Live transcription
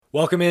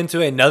Welcome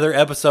into another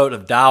episode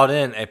of Dialed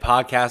In, a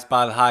podcast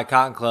by the High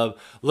Cotton Club.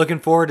 Looking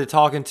forward to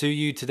talking to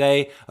you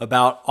today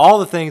about all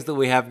the things that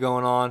we have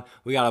going on.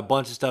 We got a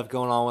bunch of stuff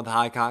going on with the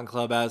High Cotton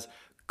Club as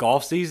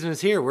golf season is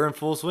here. We're in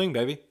full swing,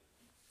 baby.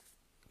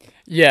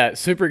 Yeah,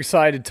 super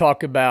excited to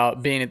talk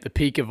about being at the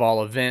peak of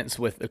all events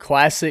with the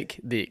Classic,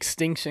 the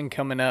Extinction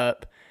coming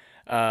up,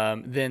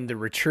 then the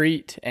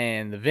Retreat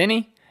and the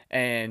Vinny,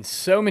 and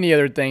so many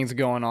other things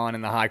going on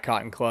in the High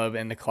Cotton Club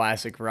and the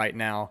Classic right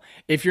now.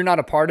 If you're not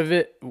a part of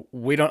it,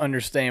 we don't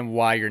understand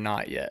why you're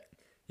not yet.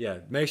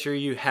 Yeah, make sure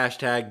you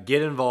hashtag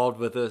get involved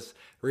with us.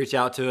 Reach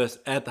out to us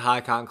at the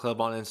High Cotton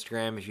Club on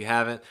Instagram. If you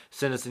haven't,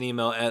 send us an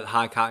email at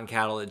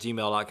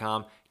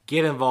highcottoncattle@gmail.com.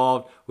 Get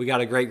involved. We got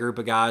a great group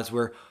of guys.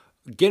 We're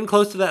getting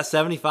close to that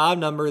 75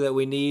 number that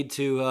we need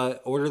to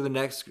order the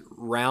next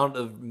round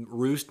of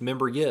Roost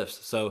member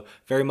gifts. So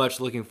very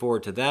much looking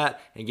forward to that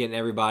and getting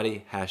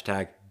everybody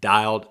hashtag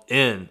dialed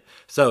in.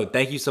 So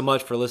thank you so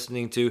much for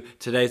listening to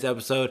today's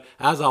episode.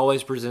 As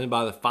always, presented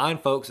by the fine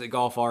folks at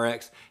Golf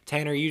RX.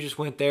 Tanner, you just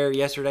went there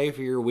yesterday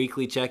for your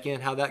weekly check-in.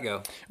 How'd that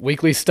go?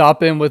 Weekly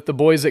stop-in with the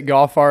boys at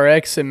Golf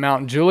RX in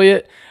Mount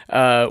Juliet,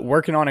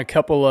 working on a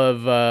couple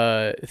of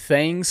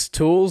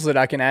tools that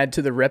I can add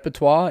to the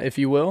repertoire, if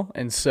you will.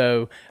 And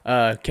so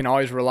can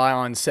always rely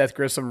on Seth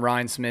Grissom,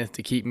 Ryan Smith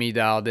to keep me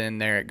dialed in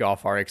there at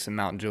Golf RX in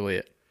Mount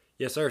Juliet.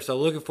 Yes, sir. So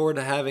looking forward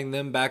to having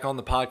them back on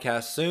the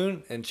podcast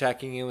soon and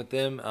checking in with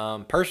them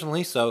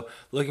personally. So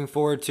looking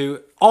forward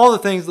to all the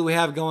things that we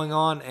have going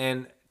on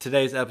and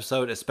today's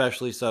episode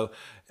especially. So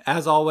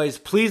as always,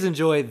 please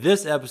enjoy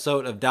this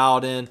episode of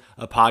Dialed In,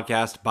 a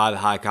podcast by the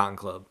High Cotton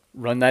Club.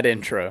 Run that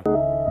intro.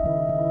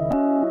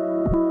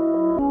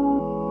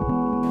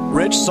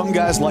 Rich, some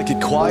guys like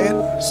it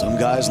quiet, some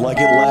guys like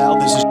it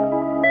loud. This is...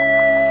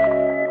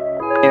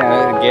 You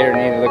know, the Gator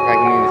needs to look like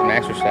he needs some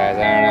exercise.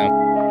 I don't know.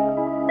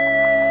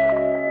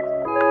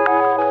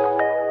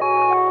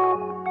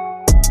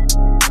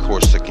 Of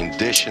course, the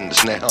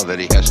conditions now that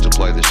he has to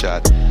play the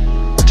shot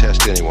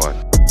test anyone.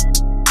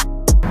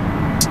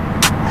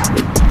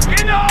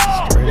 Straight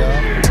up. Oh,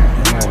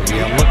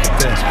 yeah, look at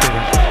this, Peter.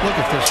 Look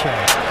at this shot.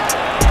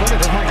 Look at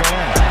this. Might go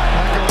in.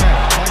 Might go in.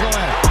 Might go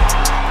in.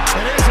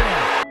 It is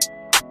in.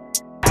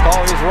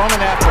 Oh, he's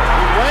running after it.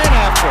 He ran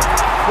after it.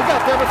 He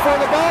got there before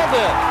the ball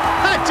did.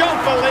 I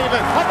don't believe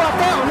it. How about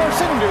that? I've never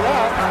seen him do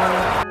that.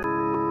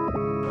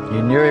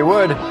 You knew he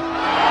would.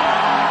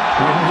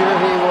 You knew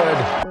he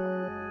would.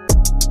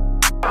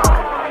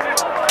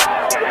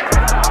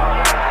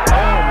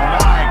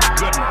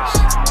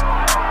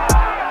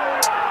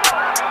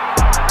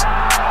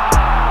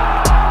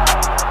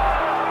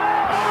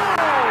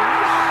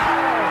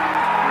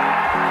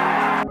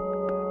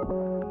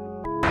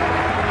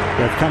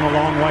 They've come a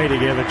long way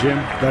together, Jim,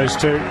 those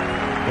two.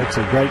 It's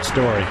a great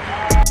story.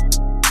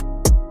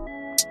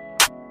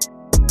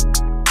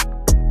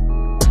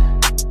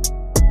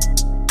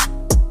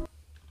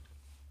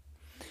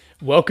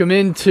 Welcome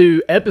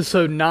into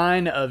episode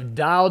 9 of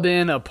Dialed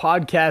In, a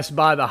podcast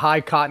by the High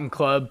Cotton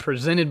Club,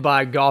 presented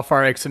by Golf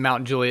RX in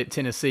Mount Juliet,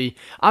 Tennessee.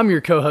 I'm your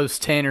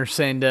co-host, Tanner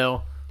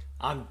Sandell.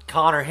 I'm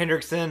Connor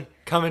Hendrickson,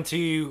 coming to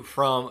you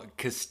from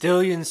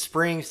Castilian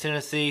Springs,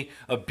 Tennessee.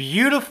 A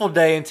beautiful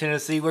day in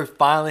Tennessee. We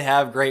finally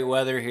have great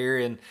weather here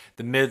in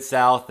the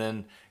Mid-South,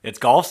 and it's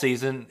golf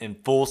season in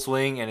full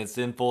swing, and it's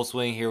in full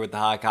swing here with the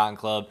High Cotton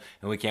Club,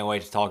 and we can't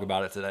wait to talk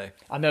about it today.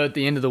 I know at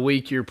the end of the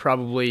week, you're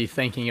probably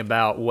thinking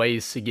about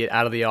ways to get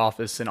out of the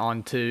office and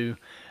onto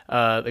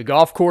the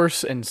golf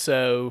course, and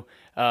so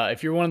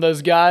if you're one of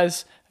those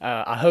guys,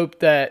 I hope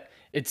that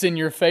it's in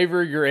your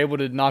favor. You're able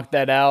to knock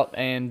that out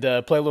and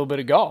play a little bit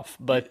of golf.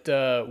 But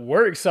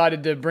we're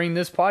excited to bring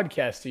this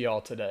podcast to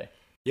y'all today.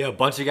 Yeah, a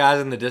bunch of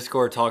guys in the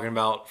Discord talking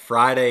about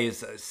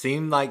Fridays.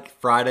 Seemed like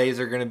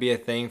Fridays are going to be a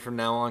thing from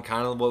now on,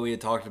 kind of what we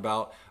had talked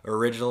about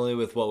originally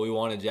with what we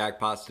wanted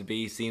jackpots to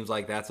be. Seems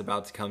like that's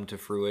about to come to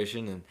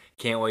fruition, and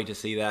can't wait to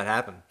see that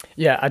happen.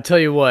 Yeah, I tell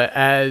you what,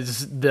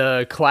 as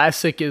the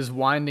Classic is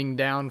winding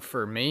down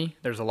for me,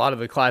 there's a lot of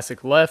the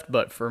Classic left,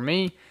 but for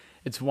me,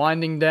 it's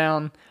winding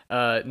down.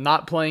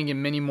 Not playing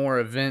in many more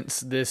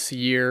events this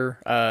year,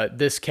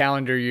 this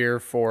calendar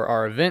year for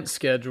our event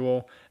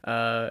schedule,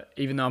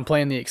 even though I'm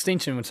playing the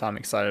Extinction, which I'm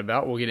excited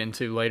about. We'll get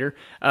into later.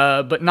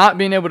 But not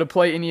being able to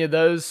play any of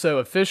those. So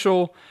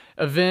official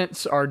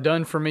events are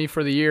done for me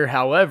for the year.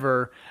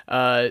 However,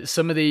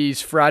 some of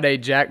these Friday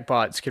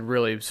jackpots could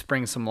really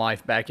spring some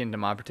life back into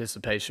my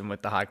participation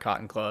with the High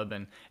Cotton Club.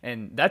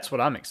 And that's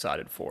what I'm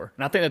excited for.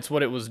 And I think that's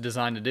what it was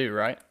designed to do,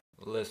 right?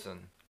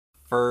 Listen,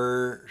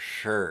 for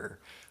sure.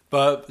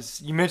 But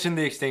you mentioned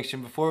the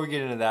Extinction. Before we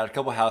get into that, a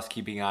couple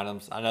housekeeping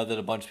items. I know that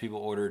a bunch of people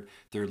ordered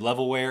through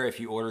Levelware. If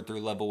you ordered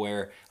through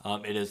Levelware,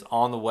 it is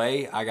on the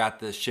way. I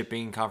got the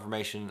shipping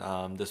confirmation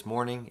this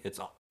morning.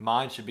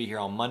 Mine should be here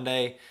on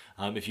Monday.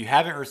 If you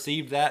haven't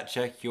received that,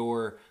 check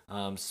your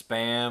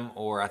spam,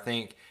 or I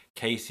think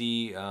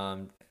Casey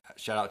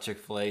shout out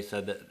Chick-fil-A,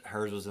 said that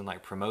hers was in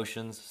like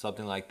promotions,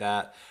 something like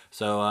that.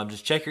 So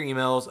just check your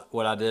emails.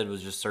 What I did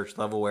was just search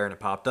Levelware and it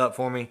popped up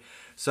for me.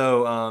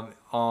 So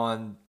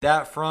on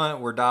that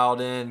front, we're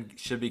dialed in.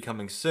 Should be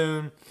coming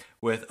soon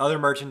with other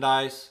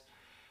merchandise.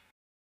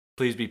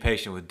 Please be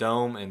patient with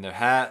Dome and their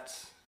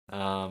hats.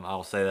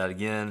 I'll say that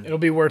again. It'll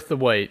be worth the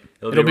wait.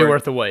 It'll be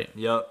worth the wait.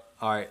 Yep.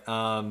 All right.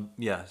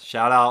 Yeah.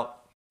 Shout out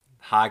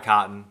High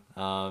Cotton.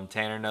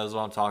 Tanner knows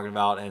what I'm talking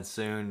about, and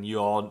soon you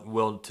all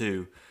will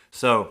too.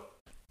 So,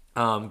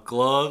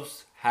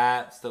 gloves,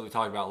 hats that we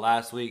talked about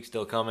last week,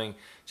 still coming.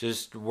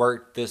 Just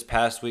worked this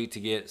past week to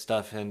get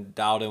stuff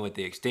dialed in with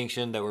the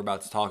Extinction that we're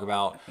about to talk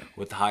about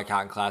with the High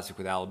Cotton Classic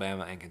with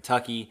Alabama and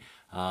Kentucky,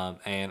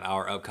 and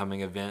our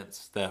upcoming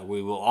events that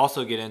we will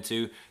also get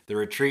into, the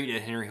retreat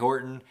at Henry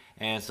Horton,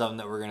 and something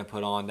that we're going to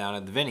put on down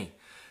at the Vinny.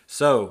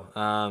 So,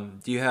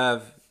 do you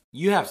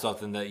have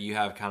something that you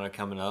have kind of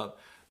coming up?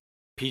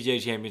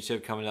 PGA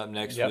Championship coming up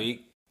next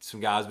week.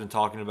 Some guys been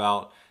talking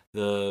about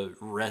the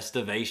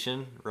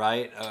Restovation,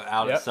 right,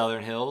 out at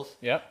Southern Hills.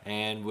 Yep.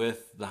 And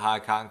with the High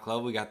Cotton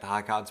Club, we got the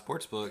High Cotton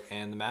Sportsbook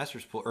and the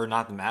Masters Pool, or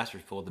not the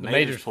Masters Pool, the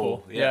Majors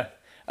Pool. Yeah.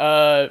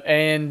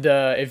 And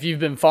if you've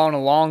been following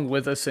along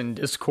with us in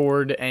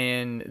Discord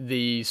and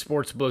the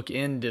Sportsbook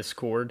in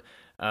Discord,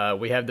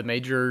 we have the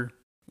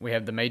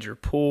major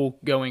pool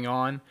going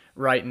on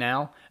right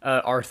now.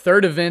 Our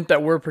third event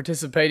that we're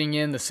participating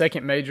in, the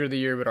second major of the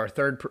year, but our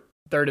third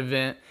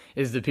event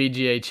is the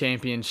PGA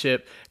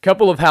Championship. A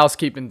couple of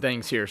housekeeping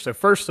things here. So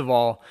first of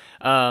all,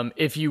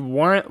 if you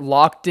weren't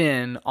locked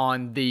in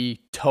on the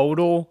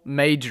total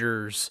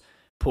majors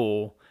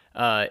pool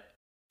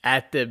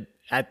at the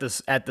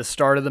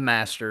start of the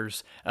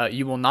Masters,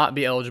 you will not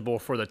be eligible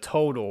for the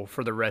total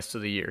for the rest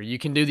of the year. You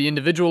can do the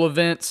individual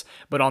events,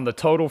 but on the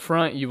total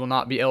front, you will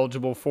not be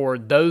eligible for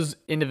those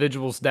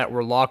individuals that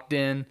were locked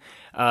in.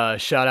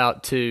 Shout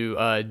out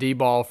to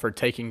D-Ball for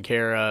taking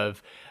care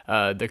of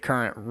the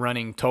current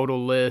running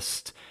total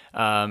list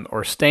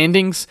or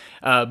standings.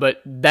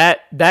 But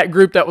that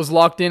group that was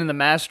locked in the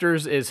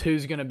Masters is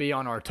who's going to be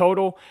on our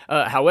total.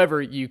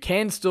 However, you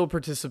can still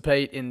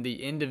participate in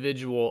the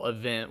individual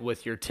event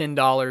with your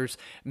 $10.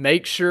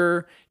 Make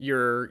sure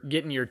you're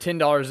getting your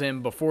 $10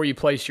 in before you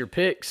place your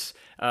picks.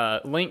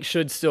 Link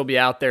should still be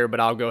out there, but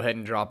I'll go ahead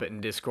and drop it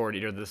in Discord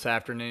either this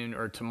afternoon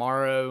or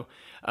tomorrow.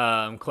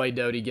 Clay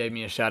Doty gave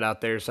me a shout out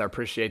there, so I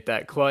appreciate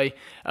that, Clay.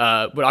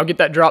 But I'll get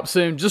that drop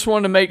soon. Just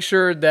wanted to make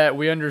sure that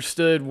we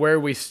understood where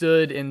we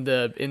stood in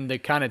the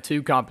kind of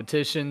two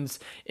competitions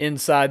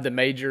inside the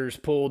majors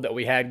pool that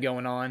we had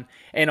going on,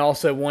 and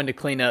also wanted to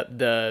clean up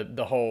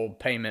the whole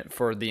payment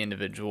for the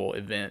individual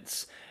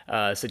events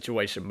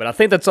situation. But I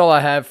think that's all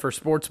I have for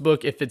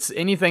Sportsbook. If it's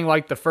anything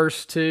like the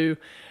first two,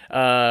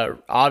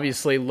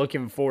 obviously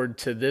looking forward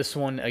to this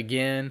one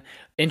again.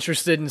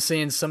 Interested in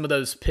seeing some of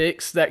those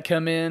picks that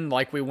come in,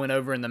 like we went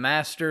over in the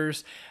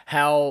Masters,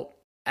 how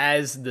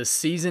as the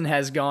season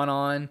has gone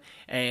on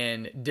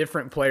and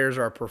different players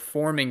are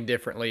performing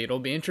differently, it'll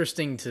be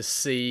interesting to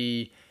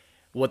see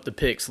what the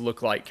picks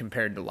look like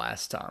compared to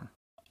last time.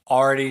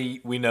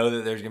 Already, we know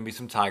that there's going to be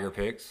some Tiger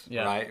picks,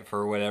 right,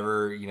 for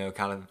whatever,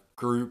 kind of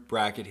group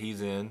bracket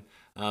he's in.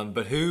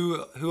 But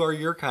who are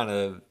your kind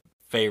of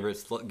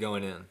favorites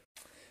going in?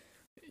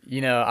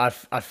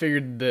 I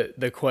figured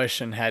the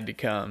question had to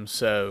come.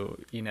 So,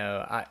 Billy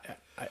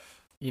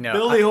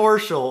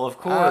Horschel, of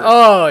course.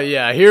 Oh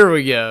yeah, here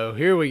we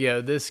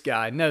go. This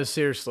guy. No,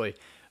 seriously.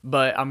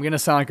 But I'm gonna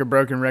sound like a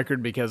broken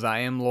record because I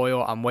am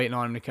loyal. I'm waiting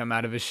on him to come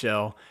out of his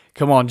shell.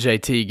 Come on,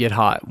 JT, get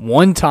hot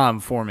one time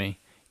for me.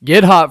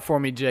 Get hot for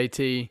me,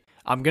 JT.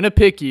 I'm gonna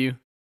pick you.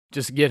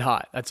 Just get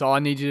hot. That's all I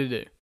need you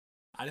to do.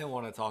 I didn't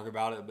want to talk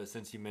about it, but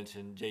since you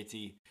mentioned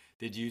JT,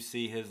 did you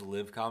see his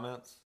live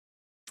comments?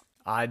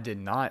 I did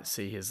not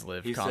see his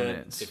live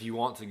comments. Said, if you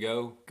want to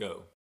go,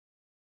 go.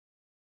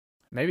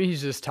 Maybe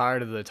he's just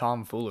tired of the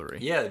tomfoolery.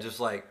 Yeah,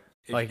 just like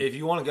if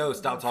you want to go,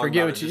 stop talking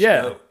forget about what it.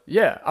 Go.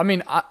 Yeah.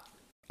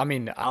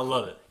 I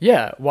love it.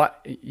 Yeah.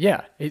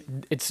 Yeah.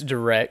 It's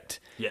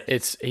direct.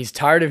 Yes. He's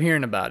tired of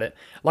hearing about it.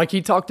 Like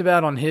he talked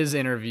about on his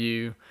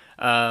interview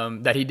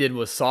that he did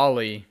with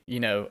Solly,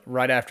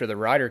 right after the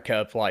Ryder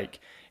Cup. Like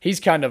he's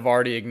kind of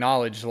already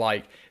acknowledged,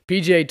 like,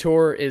 PGA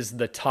Tour is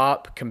the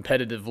top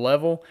competitive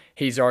level.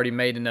 He's already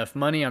made enough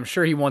money. I'm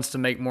sure he wants to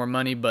make more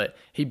money, but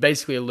he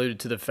basically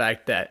alluded to the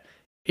fact that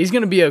he's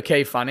going to be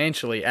okay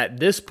financially. At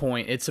this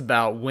point, it's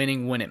about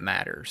winning when it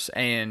matters.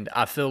 And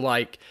I feel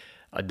like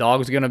a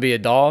dog's going to be a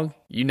dog.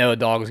 A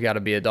dog's got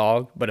to be a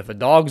dog. But if a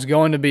dog's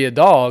going to be a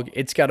dog,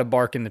 it's got to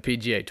bark in the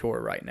PGA Tour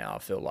right now, I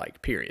feel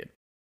like, period.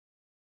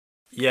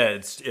 Yeah,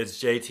 it's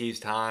JT's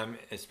time,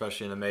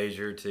 especially in a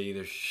major, to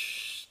either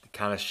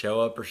kind of show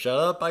up or shut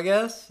up, I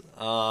guess.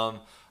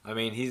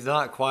 He's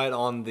not quite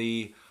on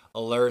the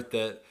alert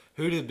that –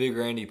 who did Big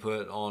Randy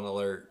put on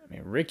alert?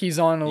 Ricky's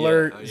on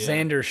alert. Yeah.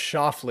 Xander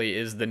Schauffele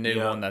is the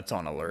new one that's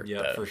on alert.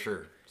 Yeah, though. For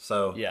sure.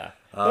 So Yeah.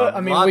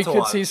 lot we to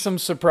could see watch. some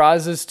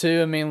surprises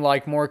too. I mean,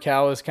 like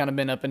Morikawa has kind of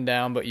been up and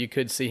down, but you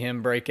could see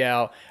him break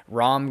out.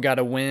 Rahm got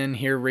a win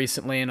here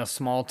recently in a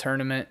small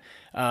tournament.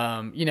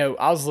 I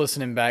was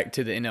listening back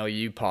to the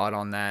NLU pod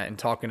on that and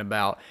talking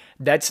about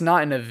that's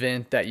not an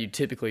event that you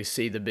typically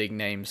see the big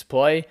names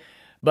play.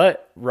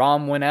 But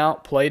Rahm went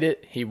out, played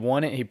it, he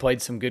won it, he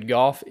played some good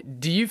golf.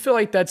 Do you feel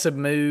like that's a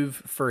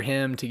move for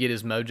him to get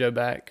his mojo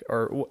back?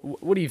 Or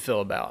what do you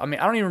feel about? I mean,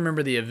 I don't even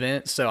remember the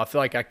event, so I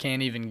feel like I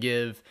can't even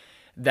give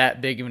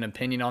that big of an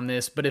opinion on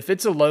this. But if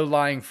it's a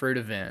low-lying fruit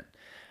event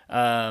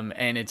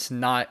and it's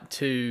not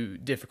too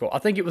difficult, I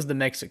think it was the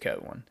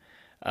Mexico one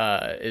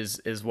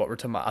is what we're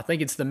talking about. I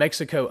think it's the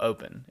Mexico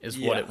Open is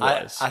what it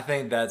was. I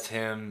think that's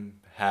him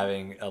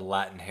having a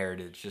Latin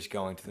heritage, just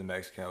going to the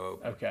Mexico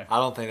Open. Okay. I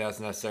don't think that's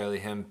necessarily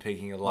him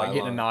picking a like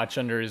getting a notch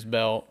under his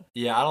belt.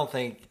 Yeah, I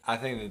think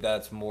that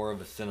that's more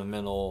of a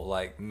sentimental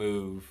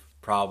move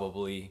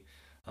probably,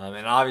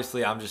 and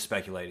obviously I'm just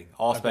speculating,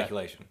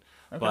 speculation.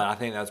 But I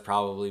think that's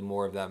probably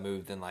more of that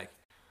move than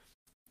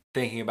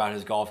thinking about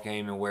his golf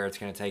game and where it's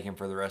going to take him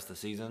for the rest of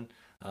the season.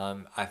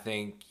 I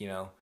think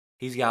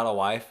he's got a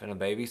wife and a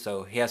baby,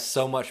 so he has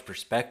so much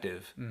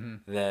perspective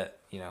that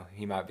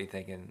he might be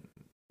thinking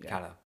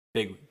kind of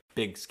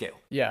big scale.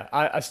 Yeah,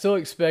 I still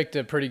expect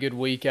a pretty good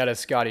week out of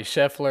Scotty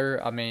Scheffler.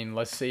 I mean,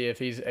 let's see if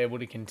he's able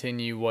to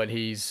continue what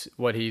he's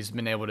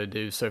been able to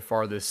do so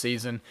far this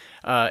season.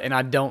 And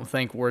I don't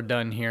think we're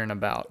done hearing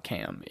about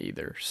Cam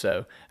either.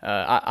 So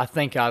I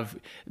think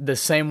the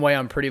same way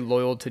I'm pretty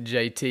loyal to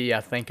JT,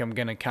 I think I'm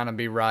going to kind of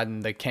be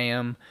riding the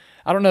Cam.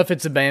 I don't know if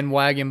it's a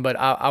bandwagon, but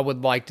I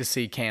would like to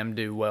see Cam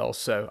do well.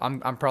 So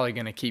I'm probably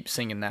going to keep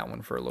singing that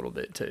one for a little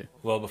bit too.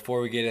 Well,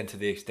 before we get into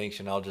the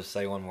extinction, I'll just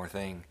say one more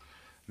thing.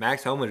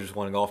 Max Homa just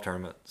won a golf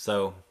tournament,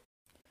 so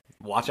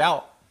watch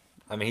out.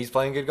 I mean, he's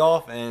playing good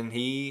golf, and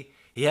he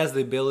has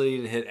the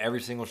ability to hit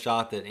every single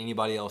shot that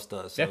anybody else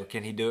does. So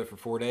Can he do it for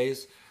 4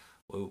 days?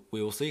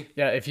 We will see.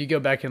 Yeah, if you go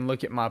back and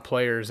look at my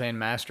players and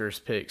Masters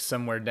picks,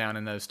 somewhere down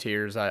in those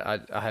tiers,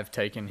 I have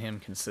taken him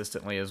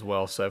consistently as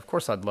well. So, of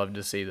course, I'd love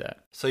to see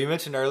that. So you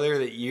mentioned earlier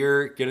that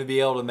you're going to be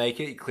able to make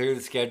it, clear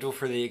the schedule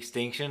for the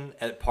extinction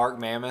at Park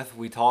Mammoth.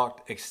 We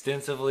talked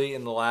extensively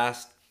in the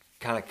last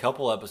kind of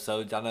couple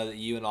episodes. I know that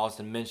you and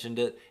Austin mentioned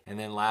it, and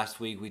then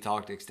last week we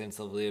talked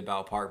extensively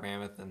about Park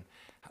Mammoth and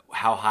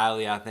how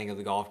highly I think of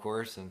the golf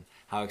course and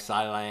how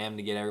excited I am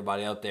to get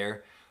everybody up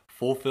there.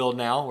 Full field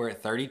now. We're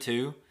at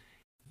 32.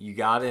 You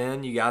got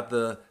in. You got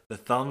the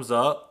thumbs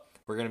up.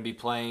 We're going to be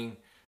playing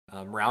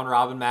round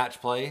robin match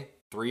play,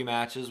 3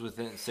 matches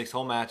within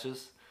 6-hole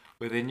matches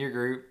within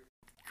your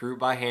group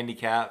by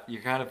handicap.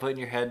 You're kind of putting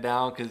your head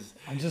down because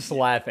I'm just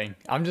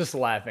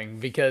laughing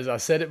because I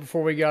said it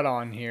before we got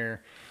on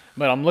here.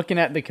 But I'm looking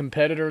at the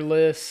competitor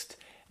list,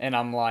 and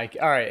I'm like,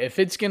 all right, if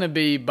it's going to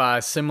be by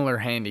similar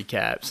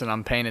handicaps, and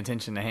I'm paying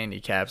attention to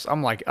handicaps,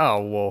 I'm like,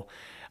 oh, well,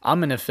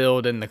 I'm in a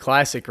field in the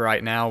Classic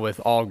right now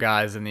with all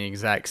guys in the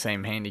exact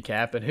same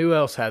handicap. And who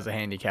else has a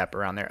handicap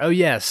around there? Oh,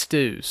 yeah,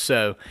 Stu.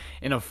 So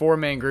in a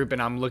 4-man group,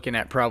 and I'm looking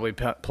at probably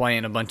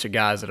playing a bunch of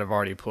guys that have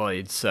already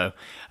played. So,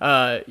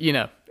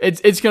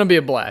 it's going to be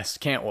a blast.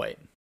 Can't wait.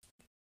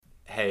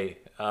 Hey,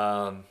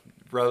 row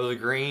of the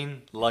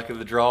green, luck of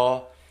the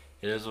draw.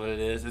 It is what it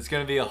is. It's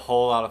going to be a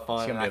whole lot of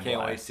fun. I can't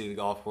wait to see the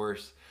golf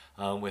course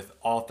with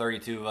all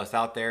 32 of us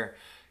out there.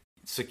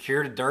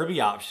 Secured a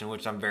derby option,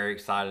 which I'm very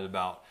excited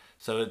about.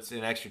 So it's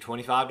an extra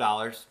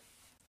 $25.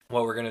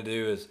 What we're going to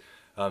do is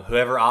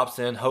whoever opts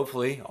in,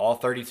 hopefully all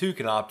 32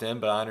 can opt in,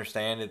 but I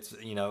understand it's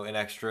an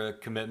extra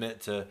commitment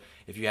to,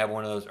 if you have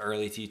one of those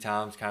early tee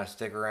times, kind of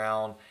stick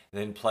around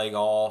and then play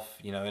golf,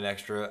 an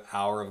extra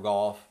hour of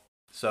golf.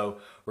 So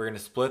we're going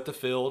to split the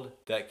field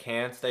that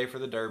can stay for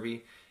the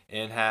derby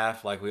in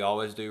half, like we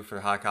always do for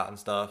high cotton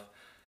stuff.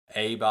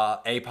 A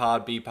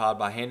pod, B pod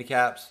by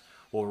handicaps.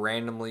 We'll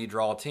randomly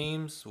draw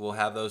teams. We'll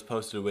have those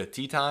posted with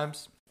tee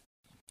times.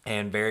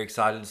 And very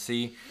excited to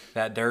see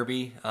that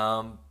derby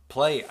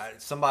play.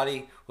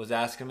 Somebody was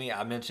asking me,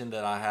 I mentioned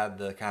that I had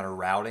the kind of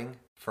routing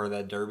for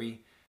that derby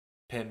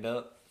pinned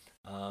up.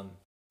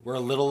 We're a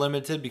little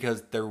limited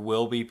because there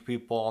will be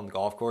people on the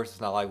golf course.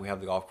 It's not like we have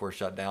the golf course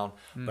shut down.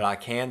 But I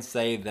can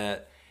say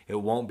that it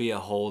won't be a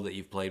hole that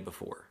you've played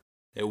before.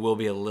 It will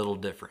be a little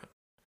different.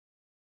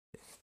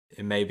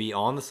 It may be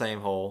on the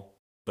same hole,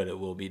 but it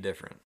will be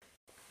different.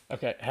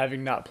 Okay,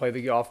 having not played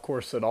the golf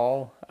course at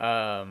all,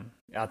 I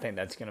think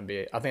it's going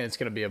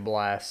to be a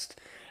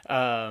blast.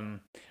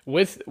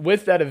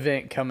 With that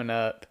event coming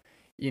up,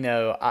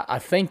 I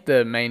think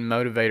the main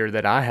motivator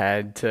that I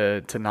had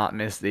to not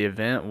miss the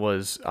event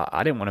was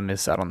I didn't want to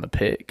miss out on the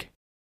pick.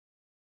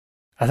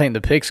 I think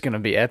the pick's going to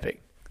be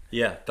epic.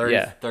 Yeah,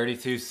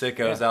 32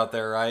 sickos out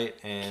there, right?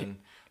 And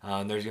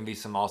there's going to be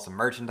some awesome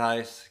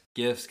merchandise,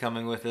 gifts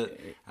coming with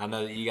it. I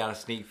know that you got a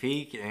sneak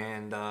peek,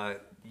 and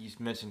you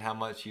mentioned how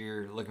much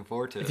you're looking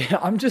forward to it.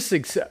 I'm just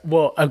excited.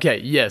 Well, okay,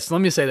 yes,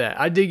 let me say that.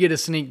 I did get a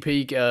sneak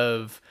peek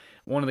of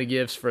one of the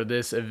gifts for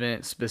this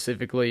event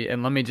specifically,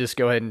 and let me just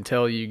go ahead and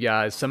tell you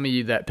guys, some of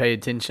you that pay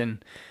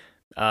attention,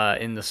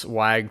 in the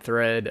swag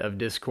thread of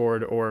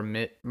Discord or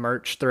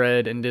merch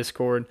thread in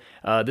Discord.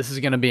 This is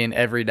going to be an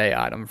everyday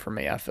item for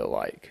me, I feel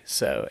like.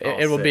 So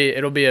it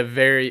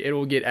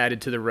will get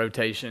added to the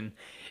rotation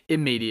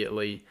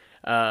immediately.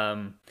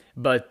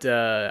 But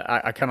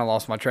I kind of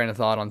lost my train of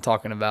thought on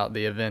talking about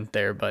the event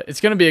there, but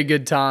it's going to be a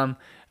good time.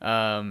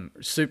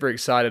 Super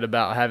excited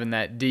about having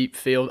that deep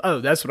field.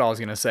 Oh, that's what I was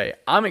going to say.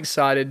 I'm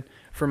excited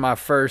for my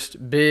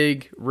first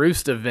big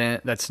Roost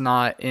event that's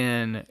not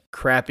in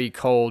crappy,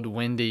 cold,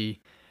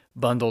 windy,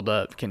 bundled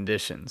up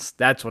conditions.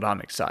 That's what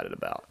I'm excited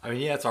about. I mean,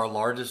 yeah, it's our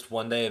largest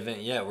one-day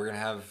event yet.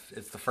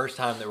 It's the first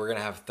time that we're going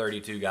to have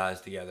 32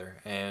 guys together.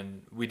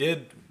 And we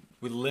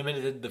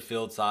limited the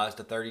field size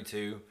to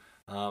 32.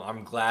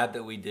 I'm glad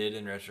that we did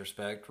in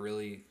retrospect.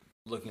 Really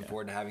looking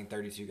forward to having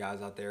 32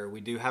 guys out there. We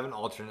do have an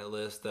alternate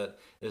list that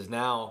is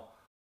now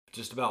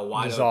just about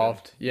wide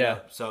dissolved. open. Yeah.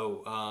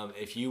 So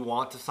if you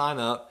want to sign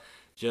up,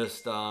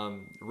 just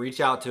reach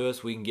out to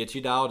us. We can get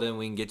you dialed in.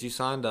 We can get you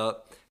signed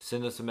up.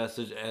 Send us a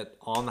message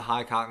on the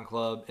High Cotton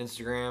Club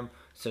Instagram.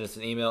 Send us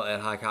an email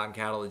at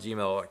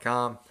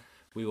highcottoncattle@gmail.com.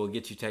 We will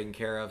get you taken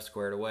care of,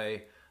 squared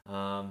away.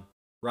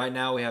 Right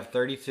now we have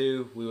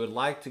 32. We would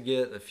like to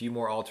get a few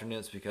more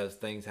alternates because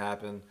things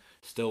happen.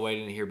 Still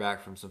waiting to hear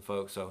back from some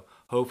folks. So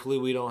hopefully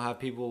we don't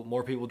have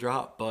more people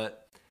drop,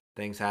 but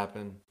things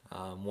happen.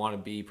 Want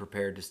to be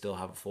prepared to still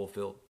have a full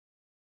field.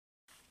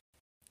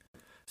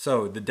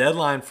 So the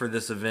deadline for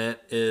this event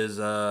is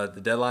the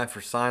deadline for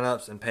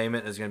signups and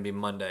payment is going to be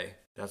Monday.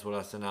 That's what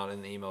I sent out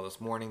in the email this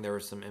morning. There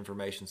was some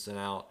information sent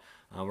out.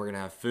 We're going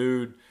to have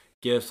food,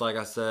 gifts, like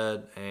I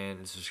said, and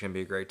it's just going to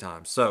be a great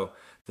time. So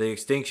the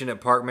Extinction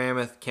at Park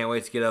Mammoth, can't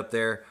wait to get up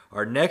there.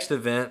 Our next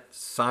event,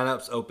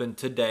 signups open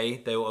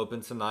today. They will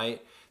open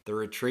tonight. The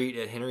retreat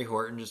at Henry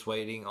Horton, just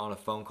waiting on a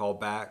phone call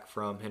back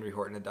from Henry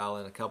Horton to dial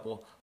in a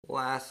couple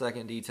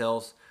last-second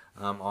details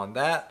on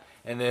that.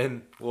 And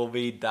then we'll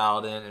be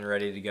dialed in and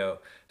ready to go.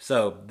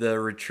 So the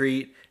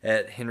retreat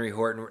at Henry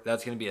Horton,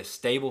 that's going to be a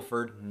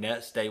Stableford,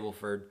 net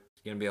Stableford.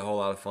 It's going to be a whole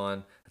lot of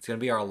fun. It's going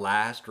to be our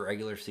last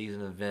regular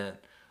season event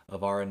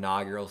of our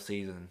inaugural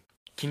season.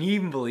 Can you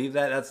even believe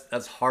that?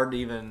 That's hard to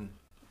even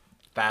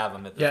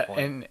fathom at this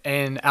point.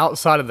 And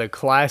outside of the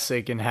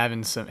Classic and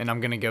having some, and I'm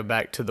going to go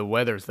back to the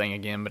weather thing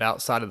again, but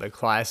outside of the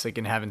Classic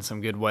and having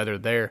some good weather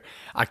there,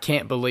 I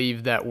can't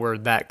believe that we're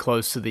that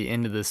close to the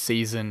end of the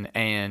season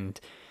and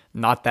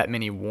not that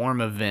many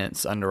warm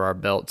events under our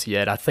belts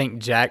yet. I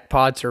think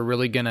jackpots are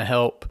really going to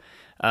help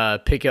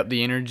pick up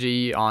the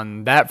energy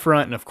on that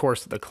front, and of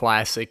course the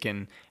Classic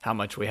and how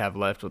much we have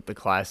left with the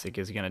Classic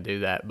is going to do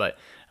that. But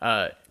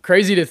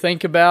crazy to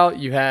think about.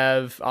 You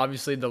have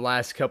obviously the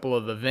last couple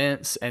of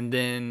events, and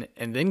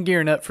then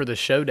gearing up for the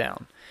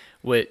Showdown,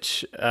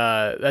 which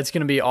that's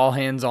going to be all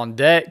hands on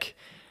deck.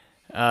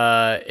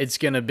 It's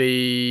going to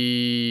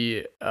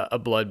be a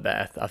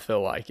bloodbath. I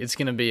feel like it's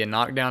going to be a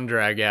knockdown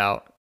drag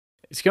out.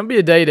 It's going to be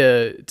a day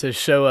to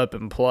show up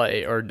and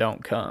play or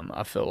don't come,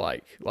 I feel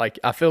like.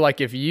 I feel like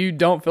if you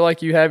don't feel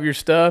like you have your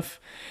stuff,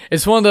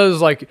 it's one of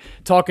those, like,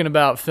 talking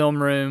about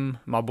Film Room,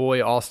 my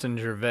boy Austin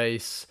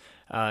Gervais,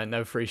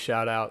 no free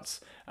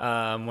shout-outs,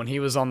 when he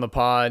was on the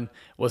pod,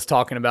 was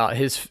talking about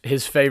his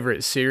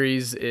favorite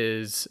series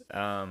is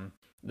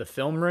the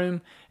Film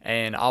Room,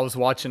 and I was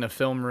watching a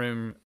Film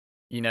Room,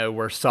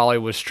 where Solly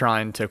was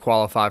trying to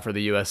qualify for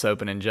the U.S.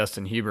 Open and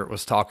Justin Hubert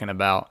was talking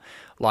about,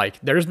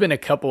 like, there's been a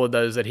couple of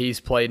those that he's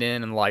played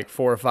in and, like,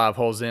 4 or 5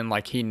 holes in,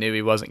 like, he knew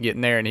he wasn't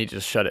getting there and he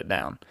just shut it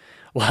down.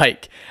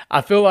 Like, I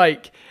feel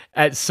like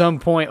at some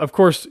point, of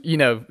course,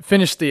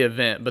 finish the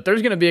event, but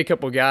there's going to be a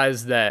couple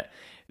guys that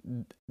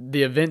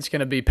the event's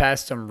going to be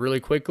past them really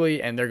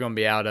quickly and they're going to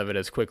be out of it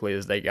as quickly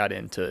as they got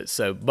into it.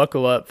 So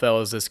buckle up,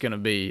 fellas. It's going to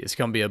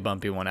be a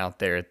bumpy one out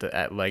there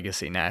at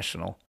Legacy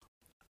National.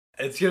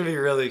 It's going to be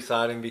really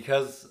exciting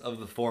because of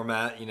the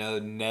format,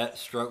 net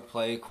stroke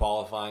play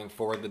qualifying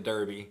for the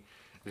Derby.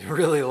 There's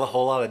really a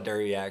whole lot of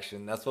Derby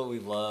action. That's what we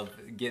love,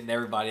 getting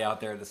everybody out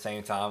there at the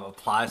same time,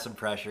 apply some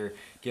pressure,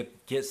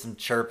 get some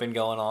chirping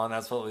going on.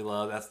 That's what we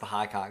love. That's the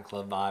High Cotton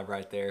Club vibe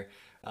right there.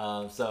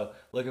 So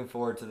looking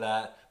forward to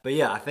that. But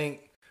yeah, I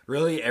think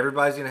really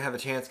everybody's going to have a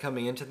chance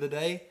coming into the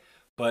day,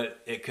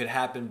 but it could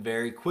happen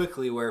very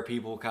quickly where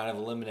people kind of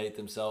eliminate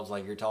themselves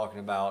like you're talking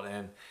about,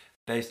 and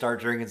they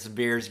start drinking some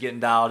beers, getting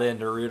dialed in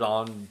to root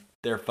on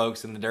their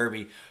folks in the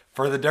Derby.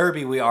 For the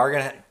Derby,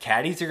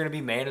 caddies are going to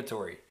be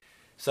mandatory.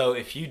 So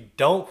if you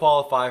don't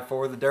qualify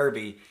for the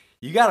Derby,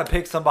 you got to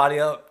pick somebody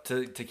up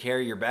to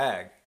carry your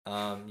bag.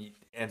 And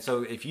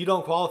so if you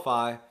don't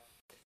qualify,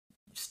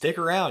 stick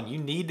around. You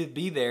need to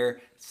be there.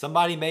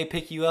 Somebody may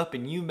pick you up,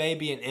 and you may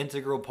be an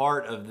integral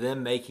part of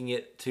them making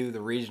it to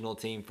the regional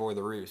team for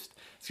the Roost.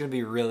 It's going to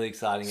be really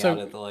exciting out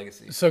at the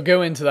Legacy. So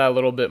go into that a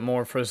little bit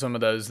more for some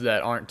of those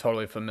that aren't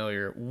totally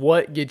familiar.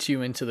 What gets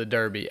you into the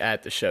Derby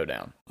at the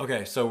Showdown?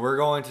 Okay, so we're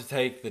going to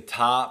take the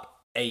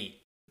top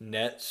 8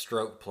 net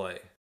stroke play,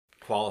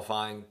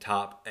 qualifying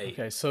top 8.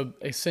 Okay, so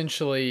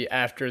essentially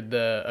after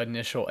the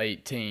initial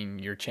 18,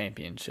 your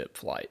championship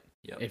flight,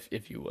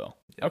 if you will.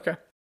 Yep. Okay.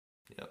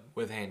 Yep,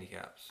 with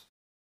handicaps.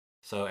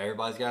 So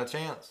everybody's got a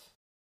chance.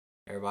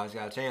 Everybody's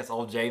got a chance.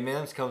 Old Jay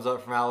Mims comes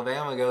up from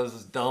Alabama,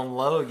 goes dumb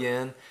low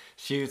again,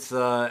 shoots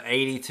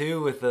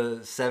 82 with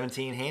a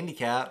 17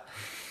 handicap,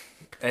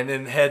 and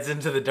then heads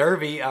into the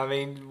Derby. I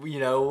mean,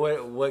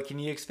 what can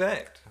you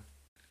expect?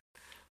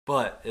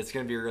 But it's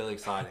going to be really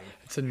exciting.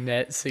 It's a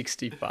net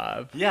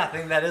 65. Yeah, I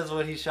think that is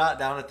what he shot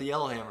down at the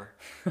Yellowhammer.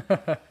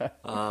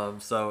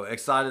 So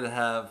excited to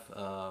have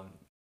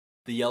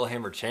the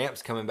Yellowhammer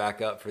champs coming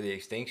back up for the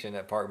extinction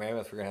at Park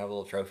Mammoth. We're going to have a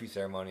little trophy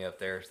ceremony up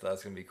there, so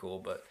that's going to be cool.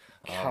 But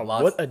God,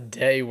 what a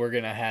day we're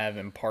going to have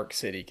in Park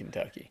City,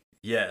 Kentucky.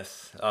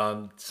 Yes.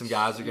 Some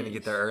guys are going to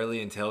get there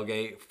early and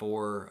tailgate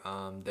for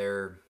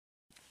their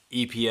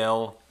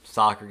EPL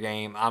soccer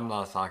game. I'm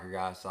not a soccer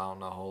guy, so I don't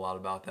know a whole lot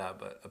about that,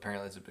 but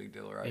apparently it's a big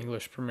deal, right?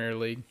 English Premier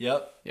League.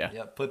 Yep. Yeah.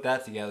 Yep. Put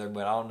that together,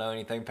 but I don't know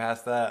anything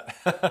past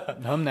that.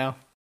 Now.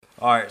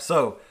 All right.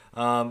 So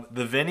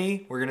the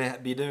Vinny, we're going to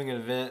be doing an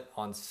event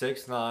on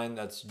 6-9.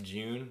 That's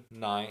June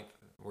 9th.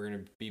 We're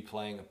going to be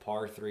playing a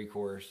par 3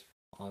 course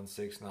on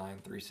 6-9,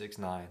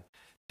 369.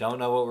 Don't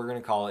know what we're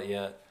going to call it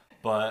yet,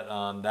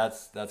 but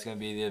that's going to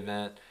be the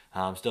event.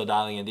 I'm still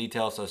dialing in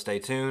details, so stay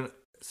tuned.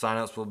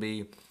 Signups will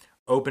be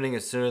opening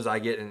as soon as I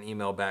get an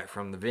email back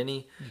from the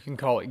Vinny. You can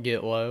call it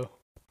Get Low.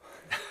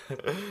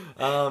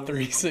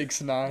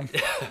 369.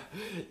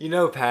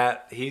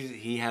 Pat,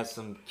 he has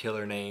some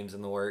killer names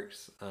in the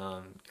works.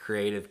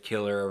 Creative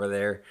killer over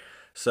there.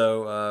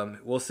 So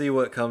we'll see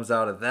what comes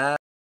out of that.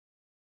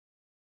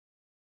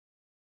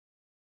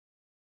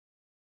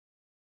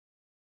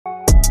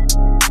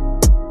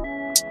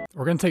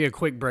 We're going to take a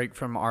quick break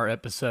from our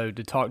episode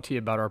to talk to you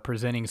about our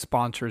presenting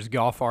sponsors,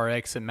 Golf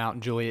RX in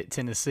Mount Juliet,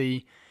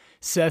 Tennessee.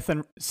 Seth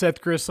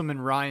Grissom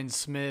and Ryan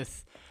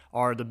Smith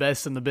are the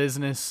best in the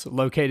business,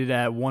 located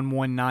at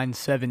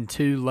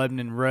 11972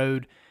 Lebanon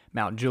Road,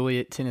 Mount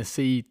Juliet,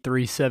 Tennessee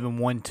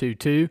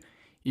 37122.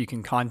 You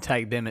can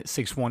contact them at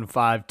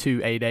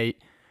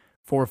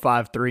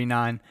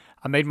 615-288-4539.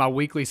 I made my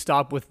weekly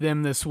stop with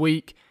them this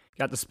week.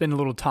 Got to spend a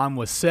little time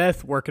with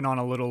Seth, working on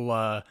a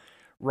little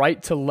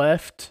right to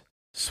left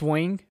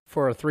swing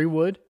for a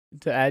 3-wood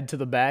to add to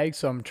the bag.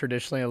 So I'm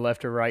traditionally a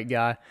left or right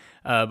guy,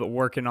 but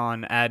working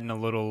on adding a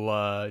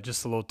little,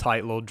 just a little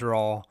tight little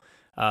draw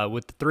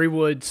with the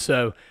 3-wood.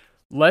 So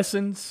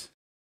lessons,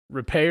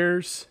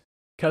 repairs,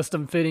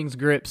 custom fittings,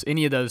 grips,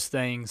 any of those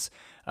things.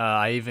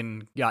 I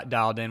even got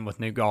dialed in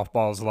with new golf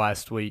balls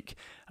last week.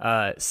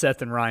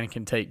 Seth and Ryan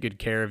can take good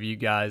care of you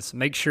guys.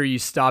 Make sure you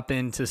stop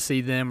in to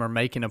see them or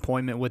make an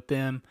appointment with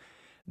them.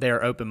 They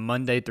are open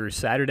Monday through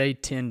Saturday,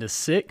 10 to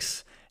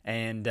 6.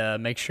 And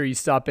make sure you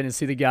stop in and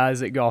see the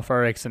guys at Golf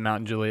RX in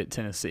Mount Juliet,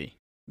 Tennessee.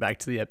 Back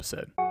to the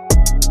episode.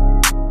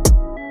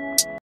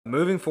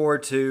 Moving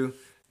forward to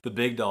the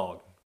big dog,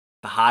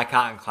 the High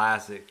Cotton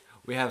Classic.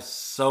 We have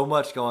so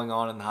much going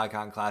on in the High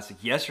Cotton Classic.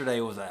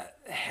 Yesterday was a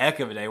heck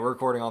of a day. We're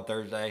recording on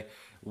Thursday.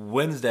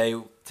 Wednesday,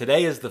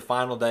 today is the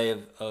final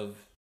day of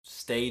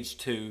Stage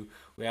 2.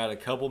 We had a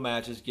couple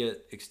matches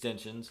get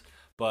extensions,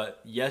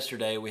 but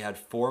yesterday we had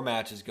 4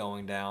 matches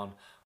going down.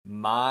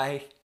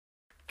 My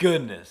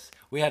goodness,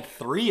 we had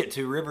 3 at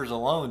Two Rivers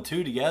alone,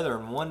 2 together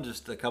and 1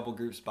 just a couple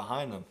groups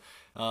behind them.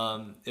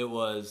 It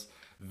was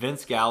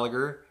Vince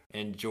Gallagher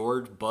and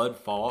George Bud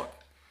Falk.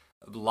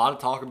 A lot of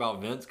talk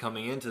about Vince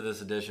coming into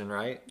this edition,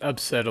 right?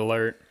 Upset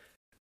alert.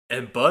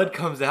 And Bud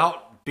comes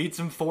out, beats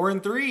him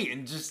 4-3,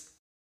 and just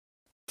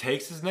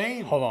takes his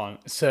name. Hold on.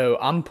 So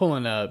I'm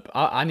pulling up.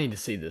 I need to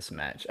see this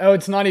match. Oh,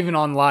 it's not even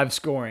on live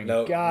scoring.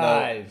 No,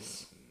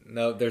 guys.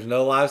 No, there's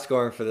no live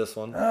scoring for this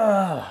one.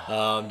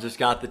 Just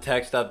got the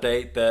text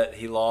update that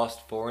he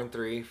lost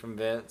 4-3 from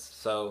Vince.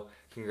 So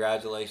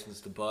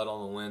congratulations to Bud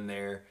on the win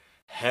there.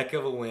 Heck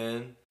of a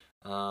win.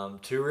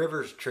 Two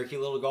Rivers, tricky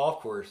little golf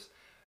course.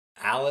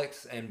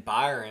 Alex and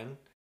Byron,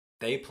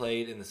 they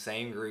played in the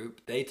same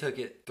group. They took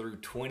it through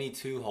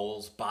 22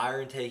 holes.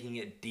 Byron taking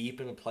it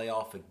deep in the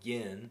playoff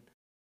again.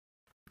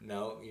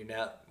 No, you're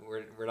not.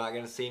 We're not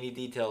going to see any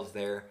details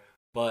there.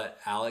 But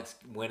Alex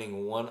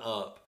winning 1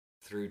 up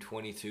through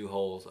 22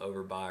 holes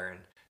over Byron.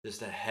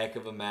 Just a heck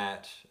of a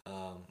match.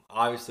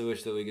 Obviously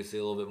wish that we could see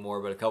a little bit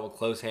more, but a couple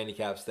close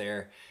handicaps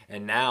there.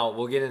 And now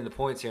we'll get into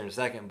points here in a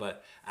second,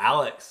 but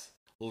Alex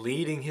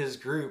leading his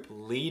group,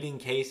 leading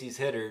Casey's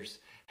hitters,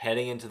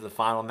 heading into the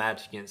final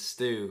match against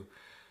Stu.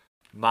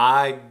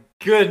 My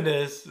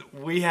goodness,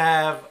 we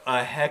have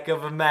a heck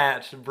of a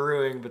match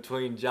brewing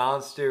between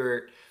John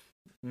Stewart,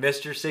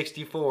 Mr.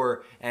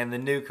 64, and the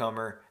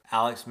newcomer,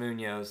 Alex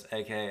Munoz,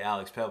 a.k.a.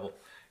 Alex Pebble.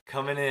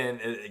 Coming in,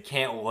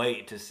 can't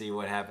wait to see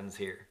what happens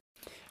here.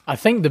 I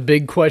think the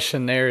big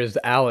question there is,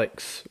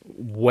 Alex,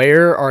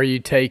 where are you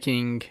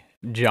taking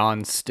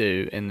John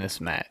Stu in this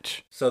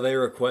match? So they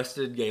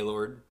requested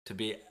Gaylord to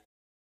be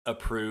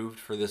approved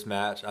for this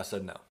match. I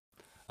said no.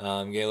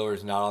 Gaylord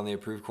is not on the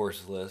approved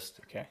courses list.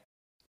 Okay.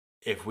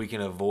 If we can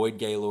avoid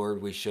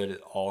Gaylord, we should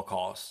at all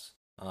costs.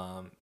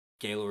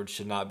 Gaylord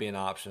should not be an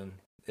option.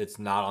 It's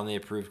not on the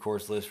approved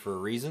course list for a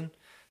reason.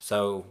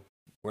 So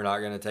we're not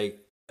going to take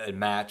a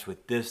match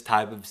with this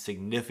type of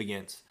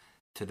significance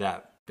to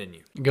that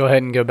venue. Go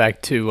ahead and go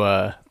back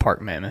to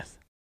Park Mammoth.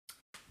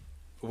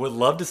 Would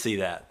love to see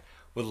that.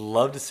 Would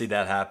love to see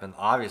that happen,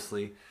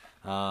 obviously.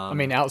 I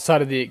mean,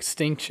 outside of the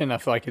extinction, I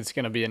feel like it's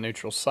going to be a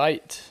neutral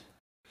site.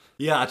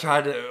 Yeah, I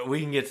tried to.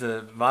 We can get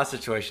to my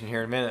situation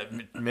here in a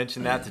minute.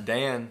 Mention that to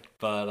Dan,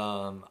 but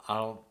I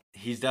don't.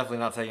 He's definitely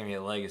not taking me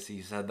at Legacy.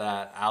 He said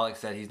that. Alex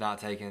said he's not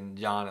taking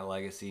John at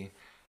Legacy.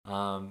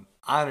 I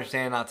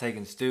understand not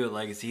taking Stu at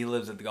Legacy. He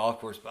lives at the golf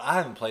course, but I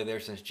haven't played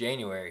there since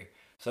January.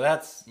 So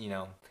that's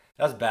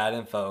that's bad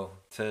info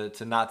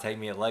to not take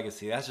me at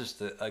Legacy. That's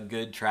just a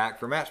good track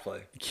for match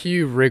play.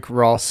 Cue Rick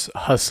Ross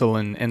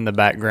hustling in the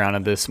background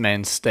of this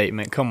man's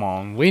statement. Come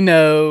on, we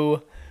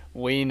know.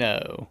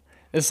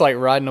 It's like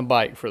riding a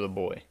bike for the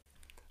boy.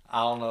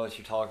 I don't know what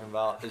you're talking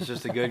about. It's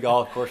just a good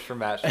golf course for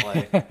match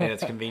play, and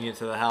it's convenient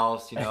to the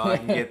house. I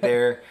can get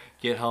there,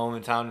 get home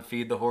in time to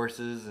feed the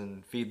horses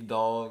and feed the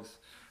dogs,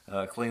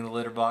 clean the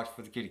litter box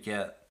for the kitty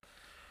cat.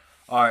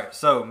 All right,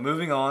 so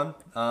moving on,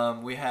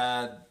 we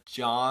had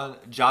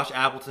Josh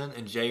Appleton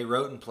and Jay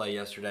Roten play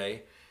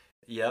yesterday.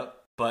 Yep,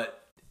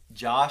 but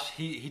Josh,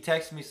 he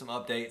texted me some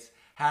updates.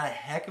 Had a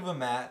heck of a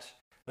match.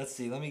 Let's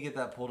see. Let me get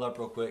that pulled up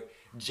real quick.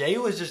 Jay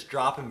was just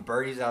dropping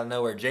birdies out of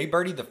nowhere. Jay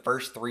birdied the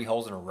first 3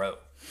 holes in a row.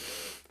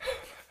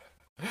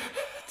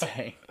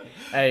 Dang.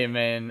 Hey,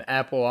 man,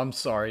 Apple, I'm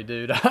sorry,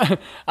 dude.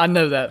 I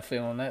know that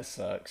feeling. That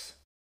sucks.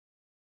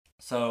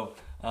 So,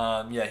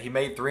 he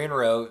made 3 in a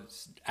row.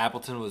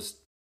 Appleton was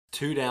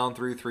 2 down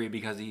through 3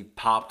 because he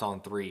popped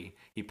on 3.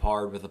 He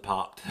parred with a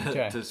pop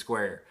to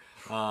square.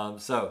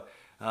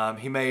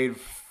 He made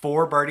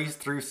 4 birdies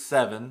through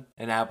 7,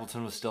 and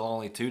Appleton was still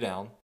only 2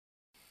 down.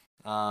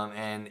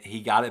 And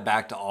he got it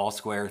back to all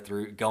square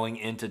through going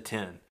into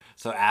 10.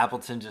 So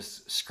Appleton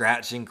just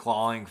scratching,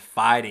 clawing,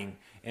 fighting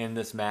in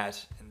this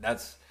match. And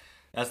that's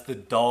the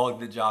dog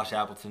that Josh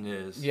Appleton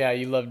is. Yeah,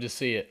 you love to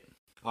see it.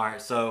 All right,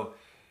 so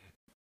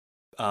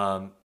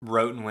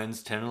Roten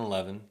wins 10 and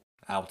 11.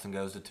 Appleton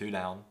goes to 2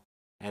 down.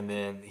 And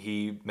then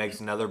he makes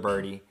another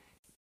birdie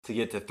to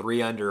get to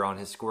 3 under on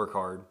his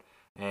scorecard.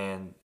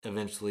 And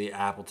eventually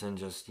Appleton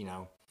just,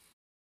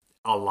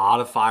 a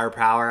lot of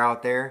firepower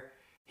out there.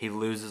 He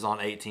loses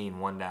on 18,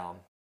 1 down.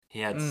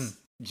 He had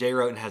Jay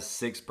Roten has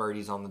 6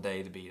 birdies on the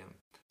day to beat him.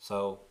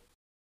 So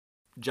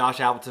Josh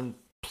Appleton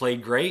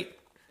played great,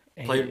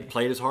 played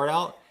his heart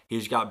out. He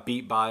just got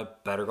beat by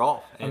better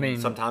golf.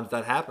 And sometimes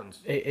that happens.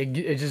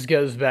 It just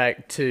goes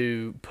back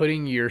to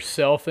putting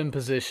yourself in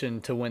position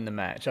to win the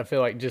match. I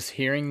feel like just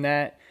hearing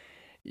that,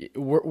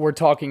 we're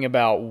talking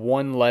about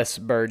 1 less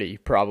birdie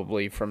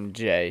probably from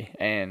Jay,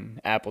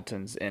 and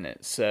Appleton's in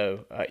it.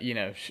 So,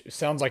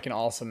 sounds like an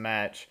awesome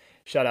match.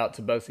 Shout out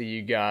to both of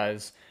you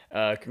guys.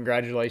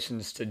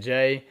 Congratulations to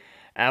Jay.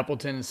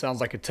 Appleton, sounds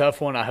like a